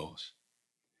God knows.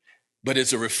 But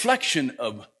it's a reflection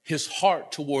of his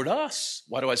heart toward us.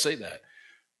 Why do I say that?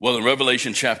 Well, in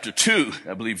Revelation chapter 2,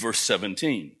 I believe verse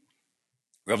 17,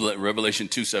 Revelation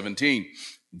 2:17,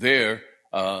 there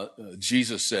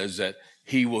Jesus says that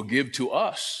he will give to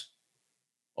us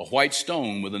a white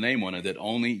stone with a name on it that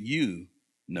only you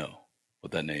know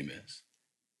what that name is.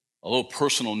 A little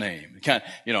personal name. Kind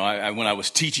of, when I was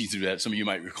teaching through that, some of you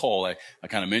might recall, I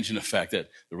kind of mentioned the fact that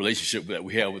the relationship that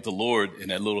we have with the Lord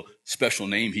and that little special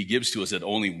name he gives to us that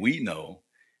only we know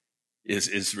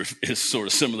is sort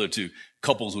of similar to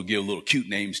couples who give little cute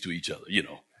names to each other,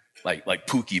 like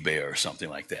Pookie Bear or something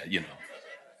like that,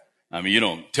 I mean, you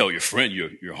don't tell your friend,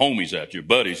 your homies that, your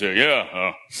buddies,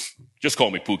 say, just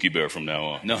call me Pookie Bear from now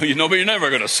on. No, but you're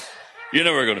never going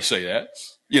to say that.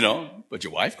 But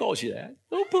your wife calls you that.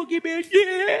 Oh, Pookie Bear,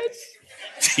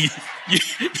 yes.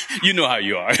 you know how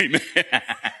you are, amen.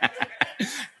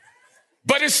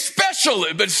 But it's special,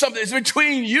 but it's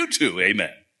between you two,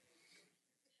 amen.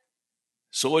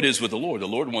 So it is with the Lord. The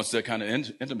Lord wants that kind of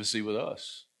intimacy with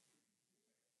us.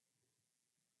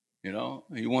 He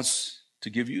wants to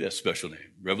give you that special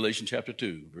name. Revelation chapter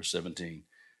 2, verse 17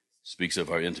 speaks of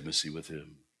our intimacy with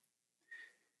him.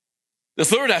 The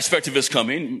third aspect of his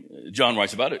coming, John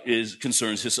writes about it,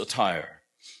 concerns his attire.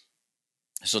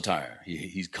 His attire.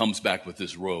 He comes back with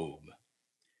this robe.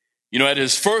 At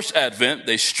his first advent,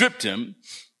 they stripped him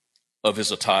of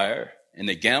his attire and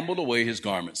they gambled away his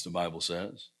garments, the Bible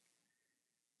says.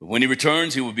 But when he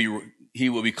returns, he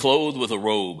will be clothed with a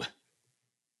robe.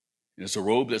 And it's a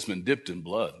robe that's been dipped in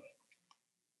blood.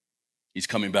 He's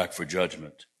coming back for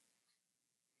judgment.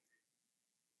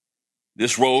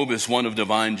 This robe is one of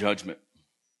divine judgment.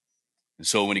 And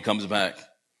so when he comes back,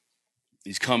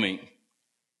 he's coming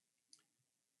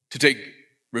to take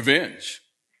revenge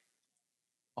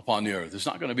upon the earth. It's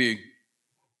not going to be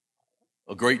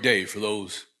a great day for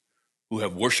those who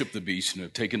have worshiped the beast and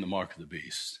have taken the mark of the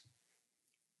beast.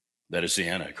 That is the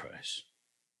Antichrist.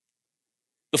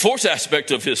 The fourth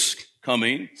aspect of his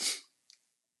coming,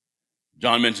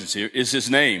 John mentions here, is his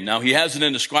name. Now, he has an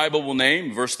indescribable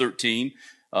name. Verse 13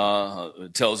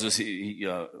 tells us, we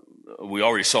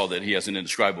already saw that he has an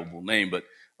indescribable name, but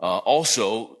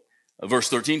also verse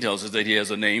 13 tells us that he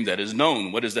has a name that is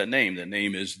known. What is that name? That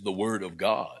name is the Word of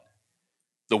God.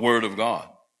 The Word of God.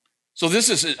 So this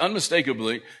is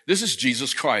unmistakably, this is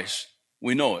Jesus Christ.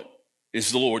 We know it.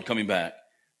 It's the Lord coming back,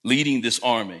 leading this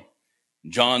army.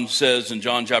 John says in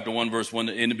John chapter 1, verse 1,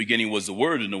 in the beginning was the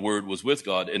Word, and the Word was with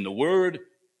God, and the Word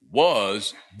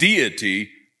was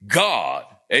deity, God.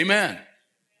 Amen.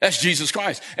 That's Jesus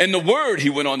Christ. And the Word, he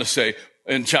went on to say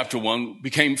in chapter 1,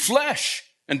 became flesh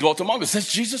and dwelt among us.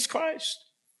 That's Jesus Christ.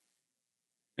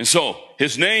 And so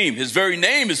his name, his very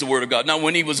name is the Word of God. Now,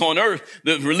 when he was on earth,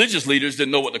 the religious leaders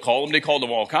didn't know what to call him. They called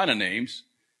him all kind of names.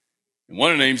 And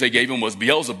one of the names they gave him was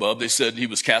Beelzebub. They said he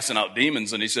was casting out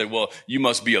demons. And he said, well, you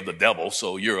must be of the devil,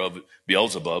 so you're of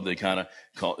Beelzebub. They kind of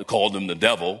called him the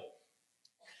devil.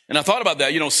 And I thought about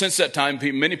that. Since that time,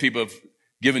 many people have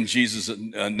given Jesus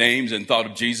names and thought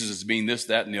of Jesus as being this,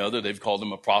 that, and the other. They've called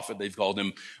him a prophet. They've called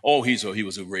him, he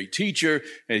was a great teacher.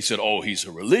 And he said, he's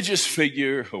a religious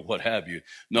figure or what have you.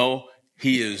 No,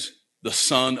 he is the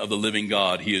Son of the living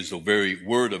God. He is the very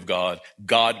Word of God,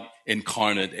 God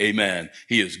incarnate. Amen.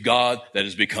 He is God that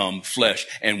has become flesh.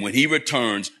 And when he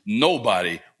returns,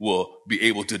 nobody will be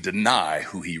able to deny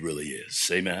who he really is.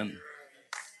 Amen.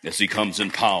 As he comes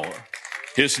in power.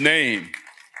 His name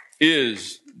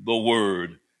is the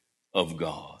Word of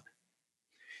God.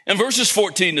 In verses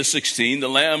 14 to 16, the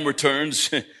Lamb returns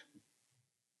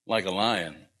like a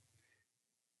lion.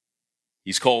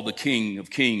 He's called the King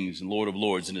of Kings and Lord of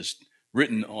Lords, and it's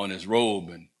written on his robe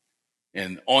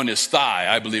and on his thigh.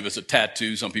 I believe it's a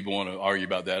tattoo. Some people want to argue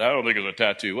about that. I don't think it's a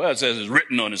tattoo. Well, it says it's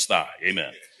written on his thigh.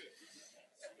 Amen.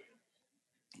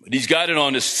 But he's got it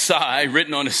on his thigh,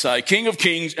 written on his thigh, King of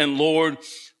Kings and Lord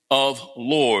of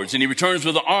Lords. And he returns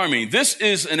with an army. This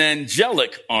is an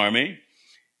angelic army.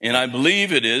 And I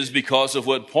believe it is because of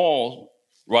what Paul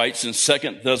writes in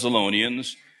 2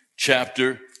 Thessalonians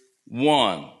chapter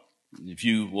 1. If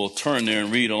you will turn there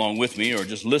and read along with me or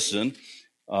just listen,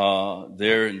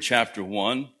 there in chapter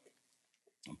 1,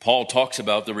 Paul talks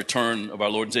about the return of our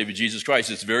Lord and Savior Jesus Christ.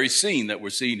 It's the very scene that we're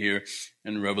seeing here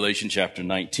in Revelation chapter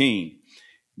 19.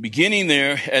 Beginning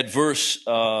there at verse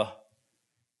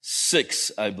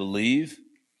 6, I believe.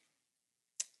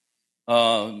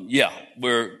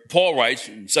 Where Paul writes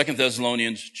in 2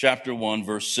 Thessalonians chapter 1,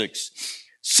 verse 6,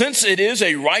 since it is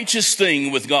a righteous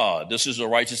thing with God, this is a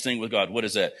righteous thing with God. What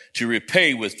is that? To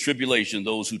repay with tribulation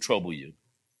those who trouble you.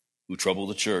 who trouble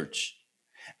the church,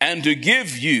 and to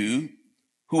give you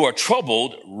who are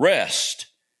troubled rest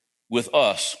with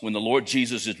us when the Lord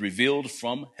Jesus is revealed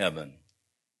from heaven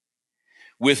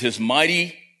with his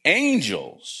mighty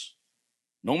angels.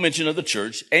 No mention of the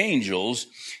church, angels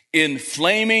in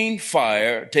flaming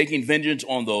fire, taking vengeance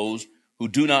on those who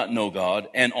do not know God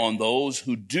and on those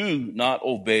who do not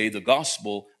obey the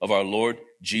gospel of our Lord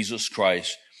Jesus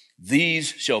Christ. These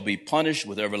shall be punished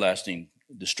with everlasting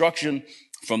destruction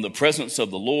from the presence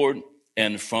of the Lord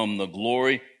and from the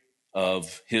glory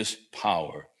of his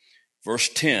power. Verse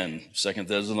 10, 2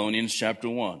 Thessalonians chapter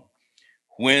 1.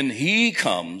 When he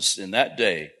comes in that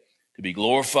day to be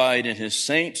glorified in his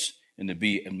saints and to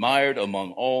be admired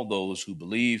among all those who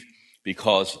believe,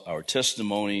 because our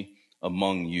testimony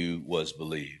among you was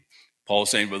believed. Paul's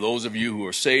saying for those of you who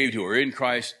are saved, who are in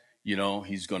Christ,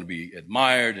 he's going to be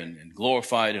admired and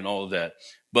glorified and all of that.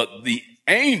 But the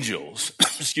angels,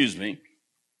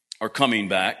 are coming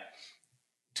back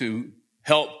to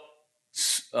help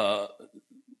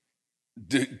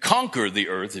conquer the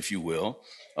earth, if you will,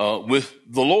 with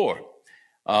the Lord.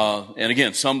 And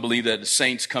again, some believe that the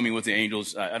saints coming with the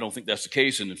angels. I don't think that's the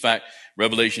case. And in fact,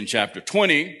 Revelation chapter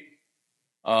 20,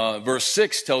 verse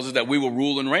 6 tells us that we will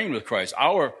rule and reign with Christ.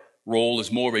 Our role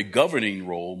is more of a governing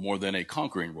role more than a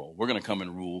conquering role. We're going to come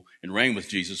and rule and reign with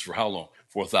Jesus for how long?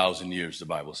 For 1,000 years, the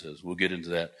Bible says. We'll get into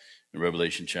that in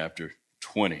Revelation chapter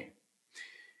 20.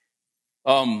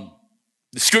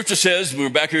 The scripture says, we're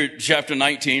back here at chapter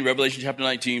 19, Revelation chapter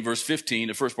 19, verse 15.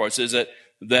 The first part says that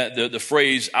the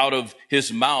phrase, out of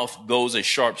his mouth goes a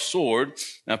sharp sword.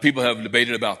 Now, people have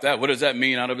debated about that. What does that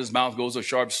mean? Out of his mouth goes a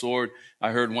sharp sword.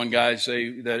 I heard one guy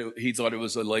say that he thought it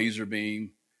was a laser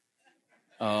beam.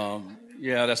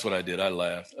 Yeah, that's what I did. I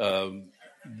laughed.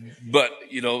 But,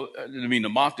 I didn't mean to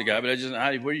mock the guy, but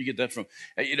where do you get that from?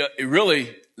 It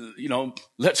really,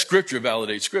 let scripture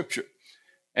validate scripture.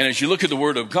 And as you look at the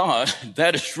word of God,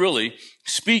 that is really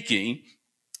speaking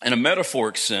in a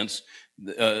metaphoric sense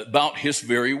about his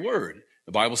very word.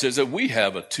 The Bible says that we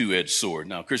have a two-edged sword.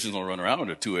 Now, Christians don't run around with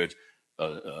a two-edged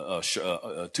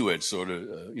sword,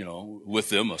 with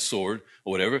them, a sword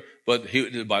or whatever. But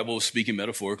the Bible is speaking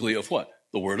metaphorically of what?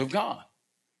 The word of God.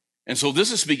 And so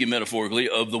this is speaking metaphorically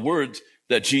of the words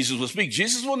that Jesus will speak.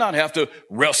 Jesus will not have to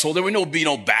wrestle. There will be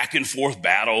no back and forth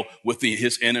battle with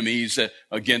his enemies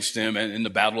against him and in the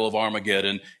battle of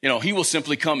Armageddon. He will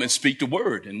simply come and speak the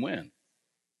word and win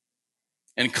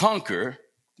and conquer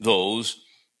those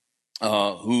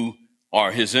who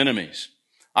are his enemies.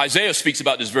 Isaiah speaks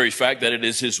about this very fact that it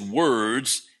is his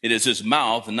words, it is his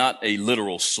mouth, not a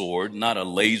literal sword, not a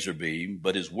laser beam,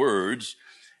 but his words.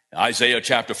 Isaiah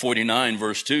chapter 49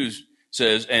 verse 2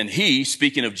 says, and he,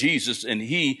 speaking of Jesus, and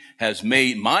he has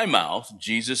made my mouth,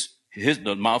 Jesus,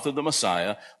 the mouth of the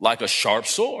Messiah, like a sharp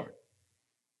sword.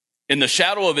 In the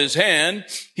shadow of his hand,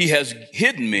 he has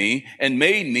hidden me and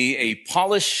made me a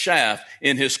polished shaft.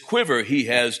 In his quiver, he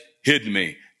has hidden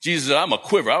me. Jesus said, I'm a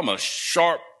quiver. I'm a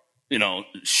sharp,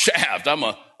 shaft. I'm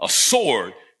a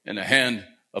sword in the hand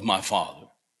of my Father.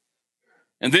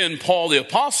 And then Paul the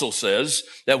apostle says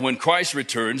that when Christ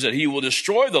returns, that he will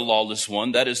destroy the lawless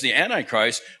one, that is the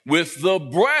Antichrist, with the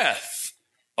breath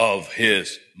of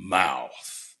his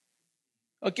mouth.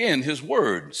 Again, his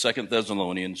word, 2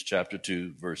 Thessalonians chapter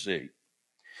 2, verse 8.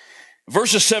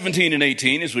 Verses 17 and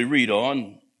 18, as we read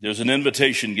on, there's an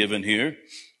invitation given here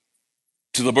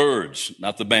to the birds,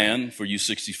 not the band for you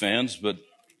 60 fans, but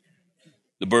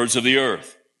the birds of the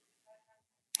earth.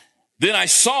 Then I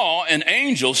saw an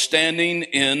angel standing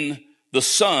in the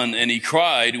sun, and he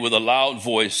cried with a loud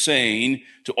voice, saying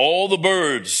to all the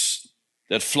birds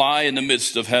that fly in the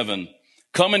midst of heaven,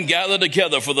 come and gather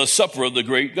together for the supper of the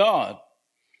great God,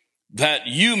 that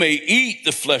you may eat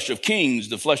the flesh of kings,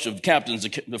 the flesh of captains,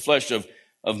 the flesh of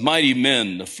mighty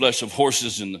men, the flesh of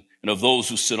horses and of those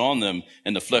who sit on them,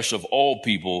 and the flesh of all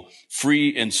people,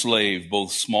 free and slave,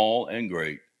 both small and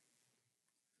great.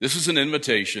 This is an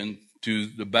invitation to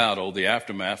the battle, the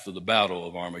aftermath of the battle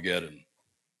of Armageddon.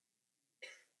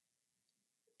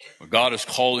 Where God is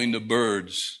calling the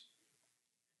birds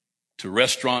to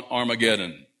restaurant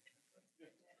Armageddon,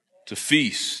 to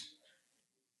feast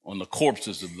on the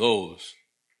corpses of those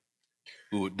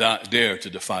who would dare to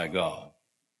defy God.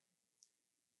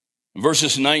 In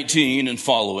verses 19 and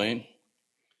following,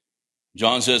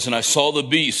 John says, and I saw the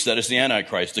beast, that is the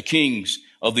Antichrist, the kings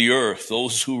of the earth,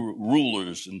 those who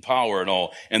rulers and power and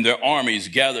all, and their armies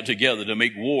gathered together to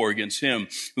make war against him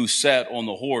who sat on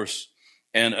the horse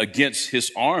and against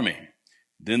his army.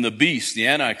 Then the beast, the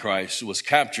Antichrist, was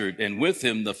captured, and with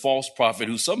him the false prophet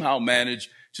who somehow managed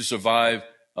to survive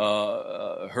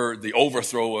the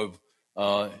overthrow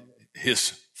of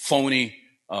his phony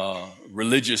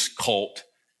religious cult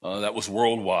that was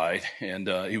worldwide, and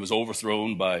he was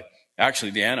overthrown by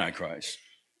actually the Antichrist.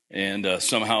 And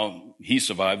somehow he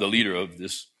survived. The leader of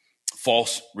this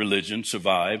false religion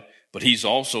survived, but he's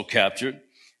also captured,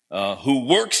 who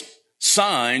worked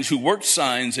signs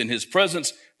in his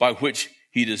presence by which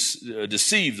he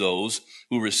deceived those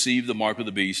who received the mark of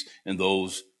the beast and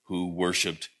those who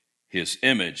worshiped his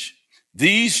image.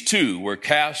 These two were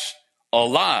cast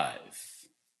alive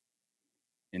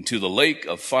into the lake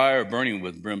of fire burning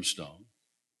with brimstone,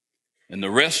 and the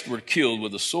rest were killed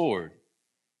with a sword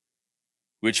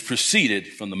which proceeded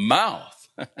from the mouth.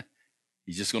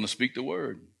 He's just going to speak the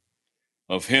word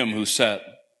of him who sat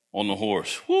on the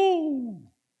horse. Woo!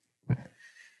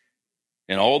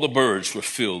 And all the birds were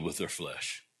filled with their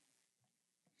flesh.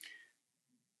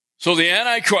 So the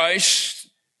Antichrist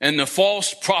and the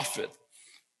false prophet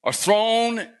are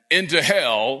thrown into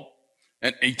hell,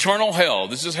 an eternal hell.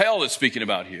 This is hell that's speaking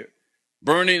about here.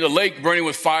 The lake burning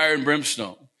with fire and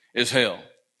brimstone is hell.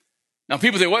 Now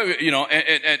people say, well,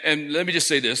 and let me just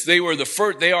say this. They were the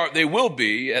first, they will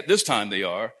be, at this time they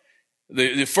are,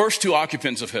 the first two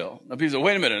occupants of hell. Now people say,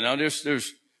 wait a minute, now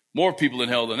there's more people in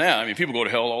hell than that. I mean, people go to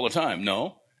hell all the time.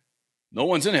 No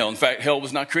one's in hell. In fact, hell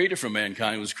was not created for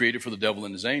mankind. It was created for the devil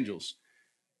and his angels.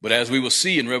 But as we will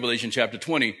see in Revelation chapter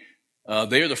 20,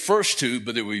 they are the first two,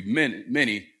 but there will be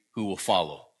many who will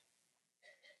follow,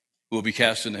 who will be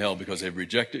cast into hell because they've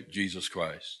rejected Jesus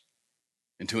Christ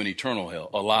into an eternal hell,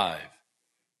 alive,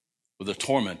 with a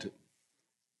tormented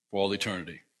for all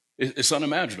eternity. It's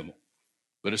unimaginable,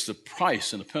 but it's the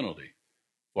price and the penalty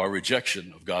for our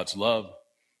rejection of God's love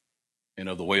and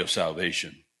of the way of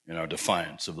salvation and our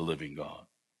defiance of the living God.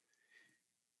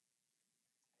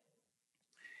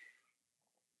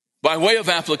 By way of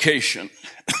application,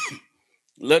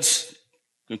 let's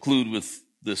conclude with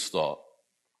this thought.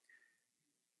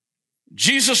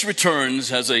 Jesus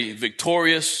returns as a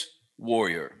victorious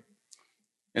warrior,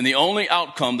 and the only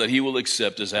outcome that he will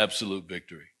accept is absolute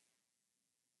victory.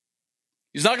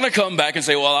 He's not going to come back and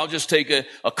say, well, I'll just take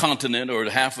a continent or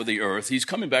half of the earth. He's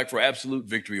coming back for absolute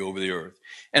victory over the earth.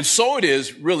 And so it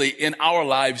is really in our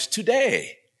lives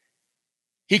today.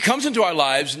 He comes into our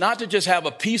lives not to just have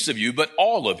a piece of you, but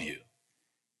all of you.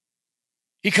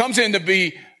 He comes in to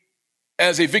be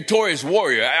as a victorious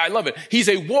warrior. I love it. He's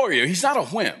a warrior. He's not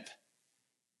a wimp.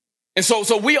 And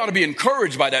so we ought to be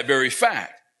encouraged by that very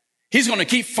fact. He's going to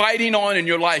keep fighting on in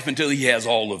your life until he has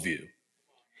all of you.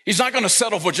 He's not going to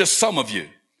settle for just some of you.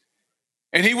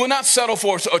 And he will not settle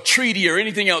for a treaty or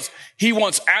anything else. He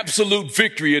wants absolute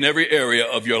victory in every area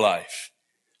of your life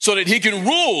so that he can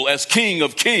rule as King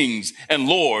of Kings and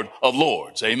Lord of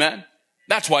Lords. Amen.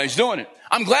 That's why he's doing it.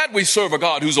 I'm glad we serve a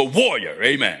God who's a warrior.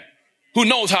 Amen. Who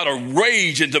knows how to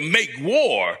rage and to make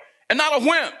war and not a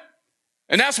wimp.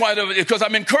 And that's why, because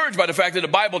I'm encouraged by the fact that the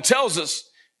Bible tells us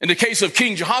in the case of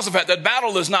King Jehoshaphat, that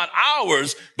battle is not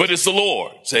ours, but it's the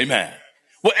Lord's. Amen.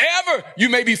 Whatever you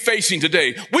may be facing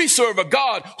today, we serve a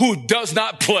God who does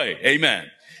not play. Amen.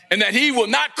 And that he will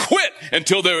not quit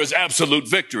until there is absolute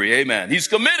victory. Amen. He's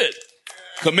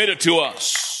committed to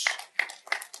us.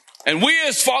 And we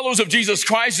as followers of Jesus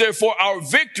Christ, therefore, our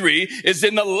victory is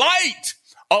in the light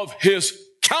of his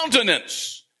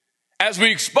countenance as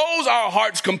we expose our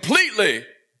hearts completely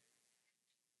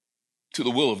to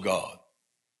the will of God.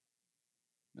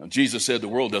 Now, Jesus said the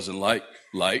world doesn't like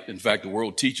light. In fact, the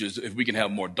world teaches if we can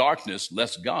have more darkness,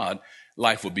 less God,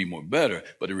 life will be more better.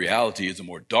 But the reality is the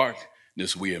more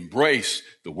darkness we embrace,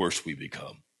 the worse we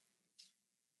become.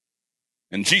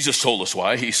 And Jesus told us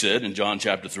why. He said in John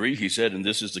chapter 3, he said, and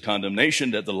this is the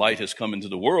condemnation that the light has come into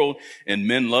the world and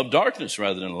men love darkness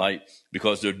rather than light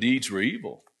because their deeds were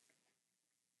evil.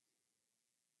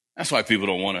 That's why people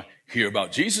don't want to hear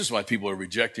about Jesus, why people are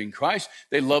rejecting Christ.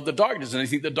 They love the darkness, and they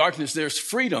think the darkness there's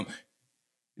freedom.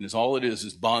 And it's all it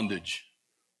is bondage.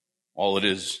 All it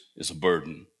is a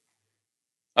burden.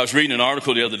 I was reading an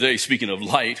article the other day, speaking of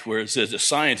light, where it says that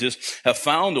scientists have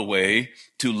found a way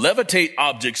to levitate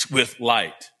objects with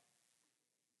light.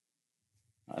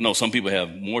 I know some people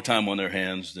have more time on their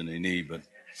hands than they need, but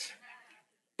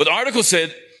the article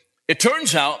said, it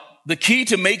turns out the key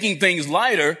to making things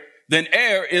lighter than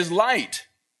air is light.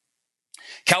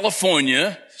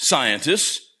 California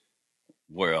scientists,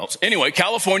 where else? Anyway,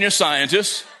 California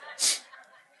scientists,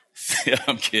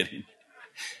 I'm kidding,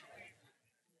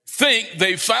 think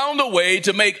they found a way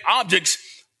to make objects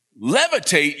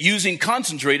levitate using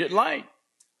concentrated light.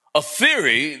 A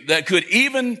theory that could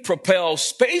even propel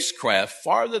spacecraft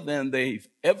farther than they've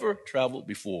ever traveled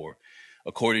before,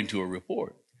 according to a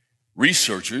report.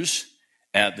 Researchers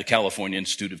at the California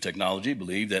Institute of Technology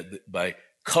believe that by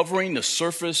covering the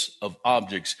surface of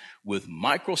objects with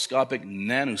microscopic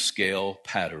nanoscale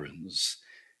patterns,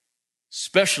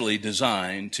 specially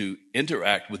designed to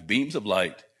interact with beams of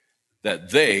light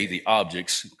that they, the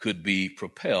objects, could be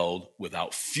propelled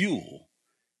without fuel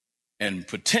and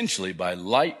potentially by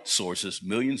light sources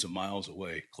millions of miles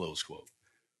away, close quote.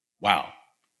 Wow,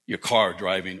 your car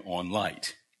driving on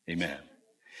light, amen.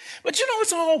 But you know,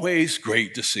 it's always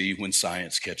great to see when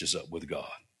science catches up with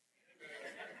God.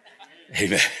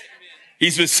 Amen.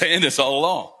 He's been saying this all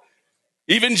along.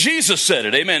 Even Jesus said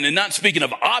it, amen. And not speaking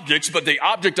of objects, but the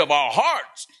object of our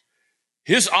hearts.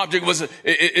 His object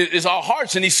is our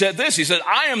hearts. And he said this, he said,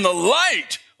 I am the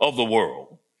light of the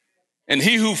world. And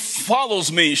he who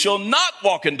follows me shall not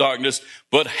walk in darkness,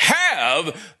 but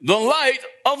have the light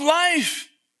of life.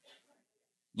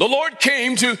 The Lord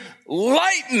came to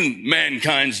lighten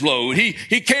mankind's load.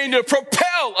 He came to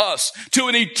propel us to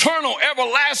an eternal,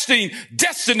 everlasting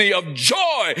destiny of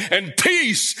joy and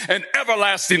peace and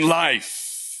everlasting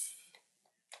life.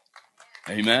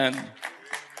 Amen.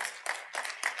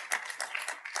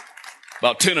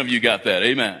 About 10 of you got that.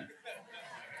 Amen.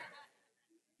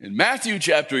 In Matthew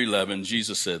chapter 11,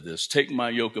 Jesus said this, take my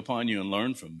yoke upon you and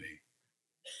learn from me.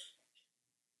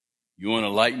 You want to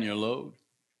lighten your load?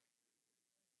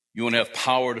 You want to have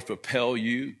power to propel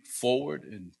you forward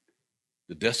in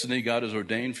the destiny God has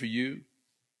ordained for you?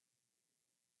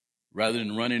 Rather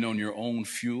than running on your own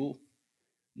fuel,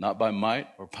 not by might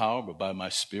or power, but by my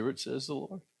spirit, says the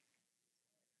Lord.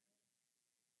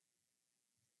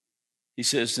 He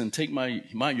says, then take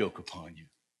my yoke upon you.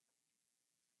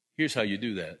 Here's how you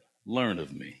do that. Learn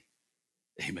of me.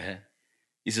 Amen.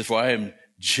 He says, for I am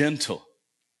gentle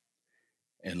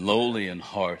and lowly in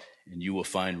heart, and you will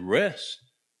find rest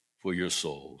for your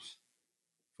souls.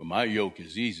 For my yoke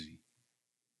is easy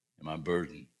and my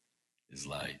burden is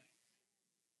light.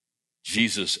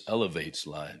 Jesus elevates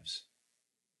lives.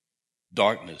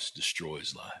 Darkness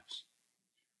destroys lives.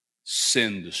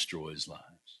 Sin destroys lives.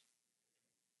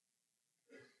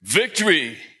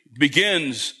 Victory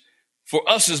begins for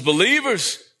us as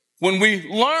believers when we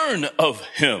learn of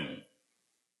him.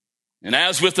 And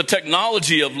as with the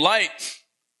technology of light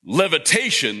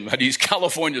levitation by these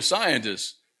California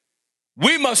scientists,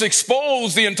 we must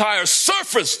expose the entire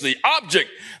surface, the object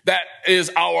that is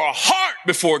our heart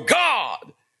before God,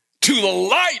 to the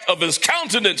light of his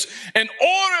countenance in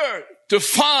order to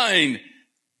find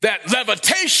that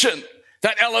levitation,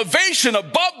 that elevation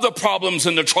above the problems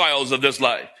and the trials of this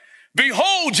life.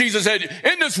 Behold, Jesus said,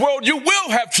 in this world you will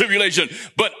have tribulation,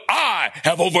 but I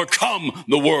have overcome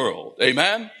the world.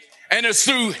 Amen. And it's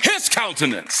through his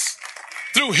countenance,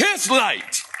 through his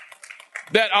light,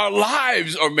 that our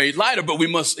lives are made lighter, but we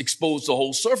must expose the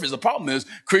whole surface. The problem is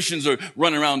Christians are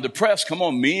running around depressed, come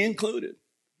on, me included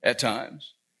at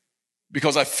times,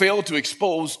 because I failed to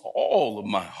expose all of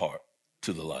my heart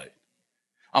to the light.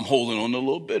 I'm holding on to a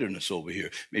little bitterness over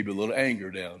here, maybe a little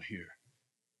anger down here.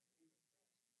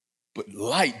 But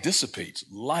light dissipates,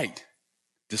 light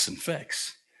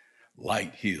disinfects,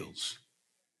 light heals,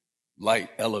 light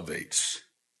elevates,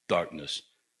 darkness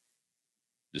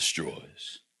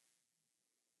destroys.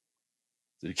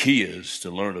 The key is to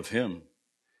learn of him,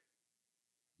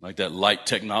 like that light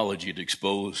technology, to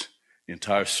expose the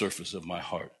entire surface of my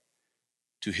heart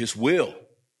to his will,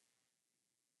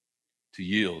 to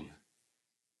yield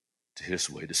to his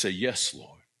way, to say, yes,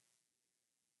 Lord.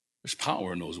 There's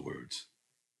power in those words.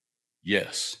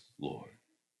 Yes, Lord.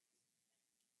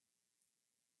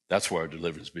 That's where our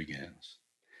deliverance begins.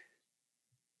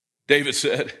 David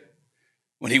said,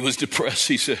 when he was depressed,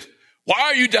 he said, why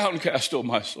are you downcast, O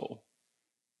my soul?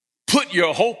 Put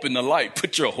your hope in the light.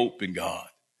 Put your hope in God.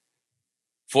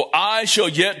 For I shall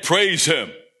yet praise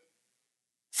him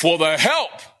for the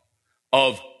help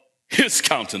of his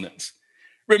countenance.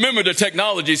 Remember, the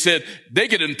technology said they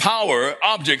could empower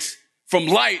objects from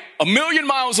light 1,000,000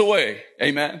 miles away.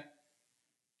 Amen.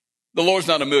 The Lord's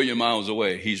not 1,000,000 miles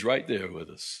away. He's right there with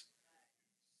us.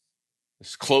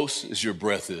 As close as your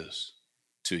breath is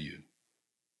to you.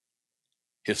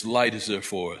 His light is there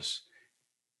for us.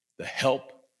 The help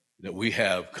that we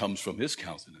have comes from his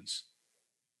countenance,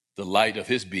 the light of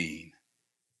his being,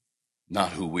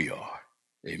 not who we are.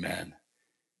 Amen.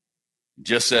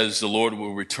 Just as the Lord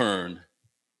will return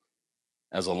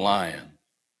as a lion,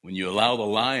 when you allow the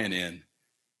lion in,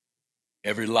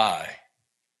 every lie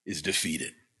is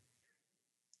defeated.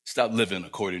 Stop living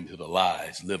according to the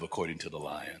lies, live according to the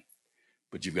lion.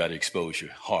 But you've got to expose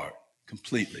your heart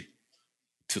completely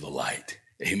to the light.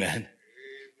 Amen.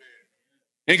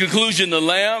 In conclusion, the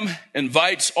Lamb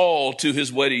invites all to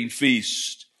his wedding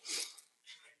feast.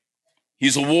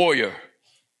 He's a warrior.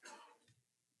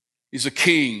 He's a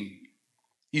king.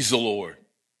 He's the Lord.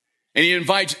 And he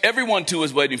invites everyone to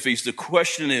his wedding feast. The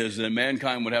question is, and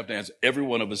mankind would have to answer, every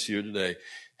one of us here today,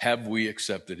 have we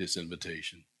accepted his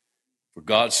invitation? For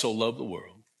God so loved the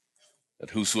world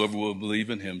that whosoever will believe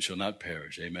in him shall not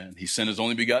perish. Amen. He sent his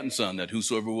only begotten Son, that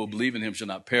whosoever will believe in him shall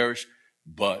not perish,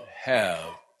 but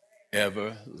have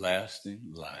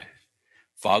everlasting life.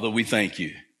 Father, we thank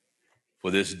you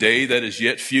for this day that is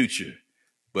yet future,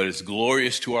 but is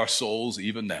glorious to our souls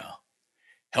even now.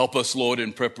 Help us, Lord,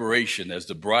 in preparation as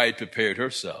the bride prepared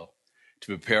herself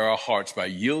to prepare our hearts by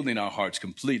yielding our hearts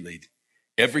completely,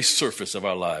 every surface of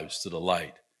our lives to the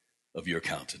light of your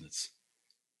countenance.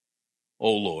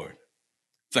 Oh, Lord,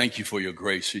 thank you for your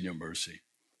grace and your mercy.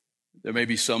 There may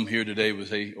be some here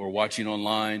today or watching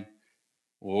online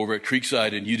or over at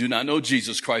Creekside, and you do not know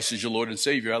Jesus Christ as your Lord and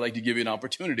Savior. I'd like to give you an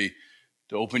opportunity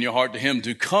to open your heart to him,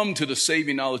 to come to the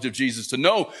saving knowledge of Jesus, to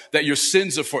know that your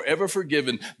sins are forever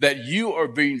forgiven, that you are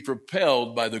being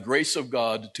propelled by the grace of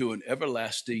God to an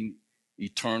everlasting,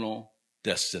 eternal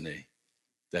destiny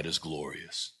that is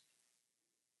glorious.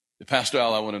 Pastor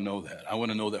Al, I want to know that. I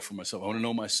want to know that for myself. I want to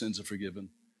know my sins are forgiven.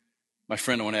 My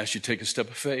friend, I want to ask you to take a step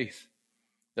of faith.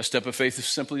 That step of faith is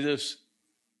simply this.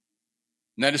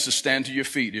 And that is to stand to your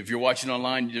feet. If you're watching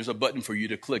online, there's a button for you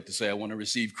to click to say, I want to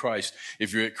receive Christ.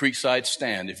 If you're at Creekside,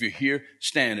 stand. If you're here,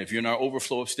 stand. If you're in our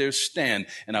overflow upstairs, stand.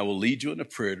 And I will lead you in a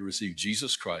prayer to receive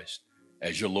Jesus Christ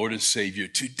as your Lord and Savior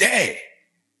today.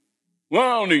 Well,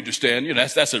 I don't need to stand.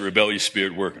 That's a rebellious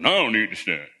spirit working. I don't need to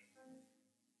stand.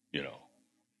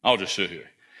 I'll just sit here.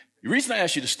 The reason I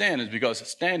ask you to stand is because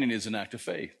standing is an act of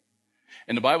faith.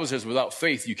 And the Bible says without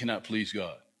faith, you cannot please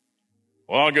God.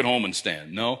 Well, I'll get home and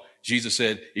stand. No, Jesus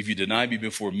said, if you deny me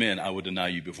before men, I will deny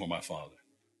you before my Father.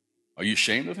 Are you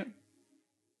ashamed of him?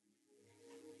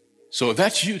 So if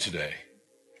that's you today,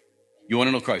 you want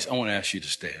to know Christ, I want to ask you to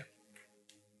stand.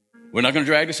 We're not going to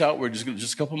drag this out. We're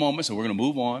just a couple moments and we're going to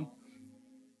move on.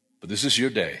 But this is your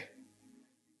day.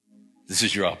 This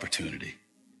is your opportunity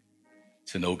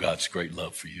to know God's great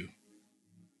love for you.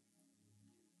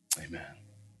 Amen.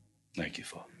 Thank you,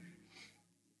 Father.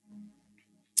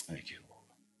 Thank you, Lord.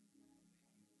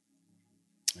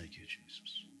 Thank you,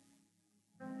 Jesus.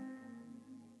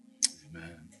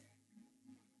 Amen.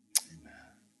 Amen.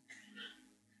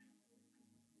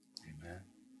 Amen.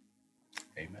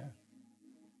 Amen.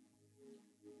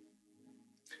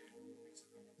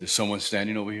 There's someone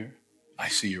standing over here. I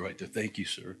see you right there. Thank you,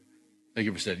 sir. Thank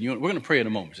you for standing. We're going to pray in a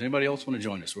moment. Does anybody else want to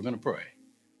join us? We're going to pray.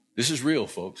 This is real,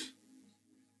 folks.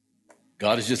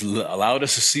 God has just allowed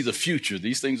us to see the future.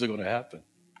 These things are going to happen.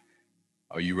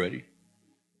 Are you ready?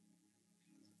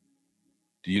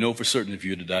 Do you know for certain if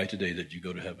you were to die today that you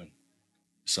go to heaven?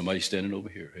 Somebody standing over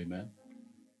here. Amen.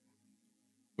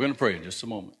 We're going to pray in just a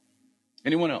moment.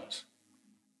 Anyone else?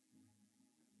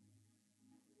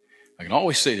 I can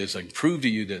always say this. I can prove to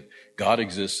you that God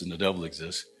exists and the devil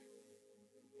exists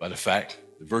by the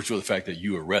virtue of the fact that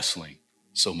you are wrestling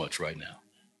so much right now.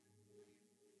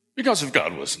 Because if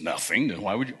God was nothing, then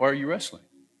why are you wrestling?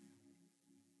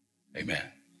 Amen.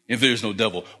 If there's no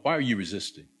devil, why are you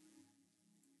resisting?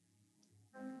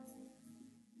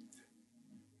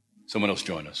 Someone else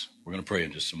join us. We're going to pray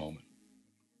in just a moment.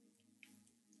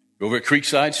 Over at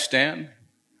Creekside, stand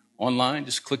online.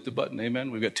 Just click the button. Amen.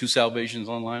 We've got 2 salvations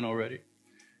online already.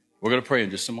 We're going to pray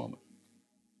in just a moment.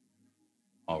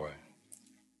 All right.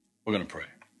 We're going to pray.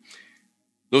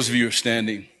 Those of you who are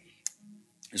standing,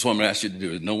 that's what I'm going to ask you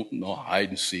to do. No hide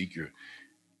and seek or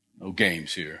no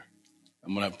games here.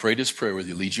 I'm going to pray this prayer with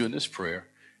you, lead you in this prayer.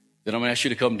 Then I'm going to ask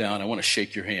you to come down. I want to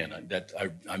shake your hand.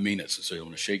 I mean it sincerely. I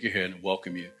want to shake your hand and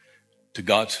welcome you to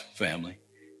God's family.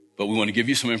 But we want to give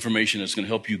you some information that's going to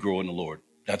help you grow in the Lord.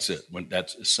 That's it.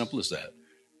 That's as simple as that.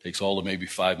 It takes all of maybe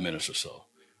 5 minutes or so.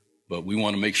 But we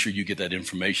want to make sure you get that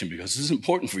information because this is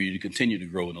important for you to continue to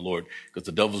grow in the Lord because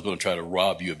the devil's going to try to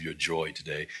rob you of your joy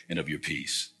today and of your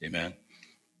peace. Amen.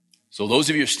 So those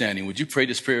of you who are standing, would you pray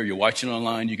this prayer? You're watching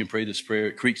online. You can pray this prayer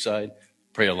at Creekside.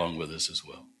 Pray along with us as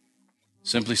well.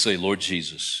 Simply say, Lord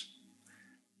Jesus,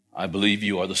 I believe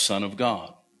you are the Son of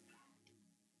God.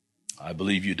 I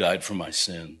believe you died for my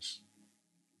sins.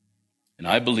 And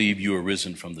I believe you are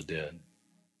risen from the dead.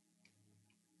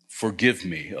 Forgive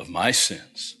me of my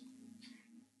sins.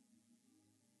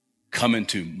 Come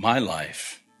into my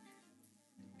life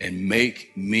and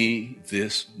make me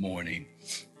this morning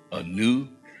a new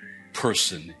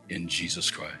person in Jesus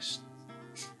Christ.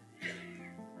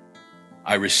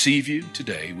 I receive you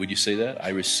today. Would you say that? I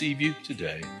receive you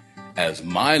today as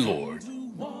my Lord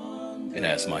and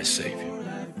as my Savior.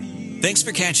 Thanks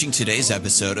for catching today's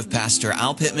episode of Pastor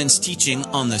Al Pittman's teaching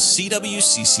on the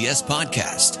CWCCS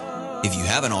podcast. If you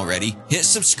haven't already, hit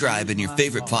subscribe in your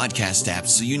favorite podcast app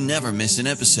so you never miss an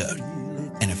episode.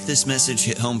 And if this message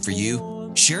hit home for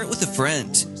you, share it with a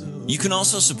friend. You can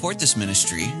also support this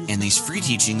ministry and these free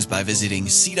teachings by visiting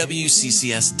cwccs.org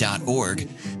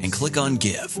and click on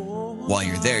Give. While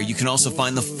you're there, you can also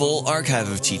find the full archive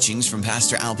of teachings from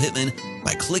Pastor Al Pittman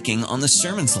by clicking on the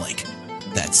Sermons link.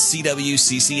 That's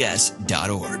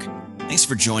cwccs.org. Thanks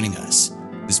for joining us.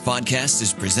 This podcast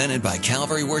is presented by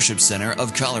Calvary Worship Center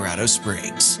of Colorado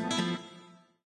Springs.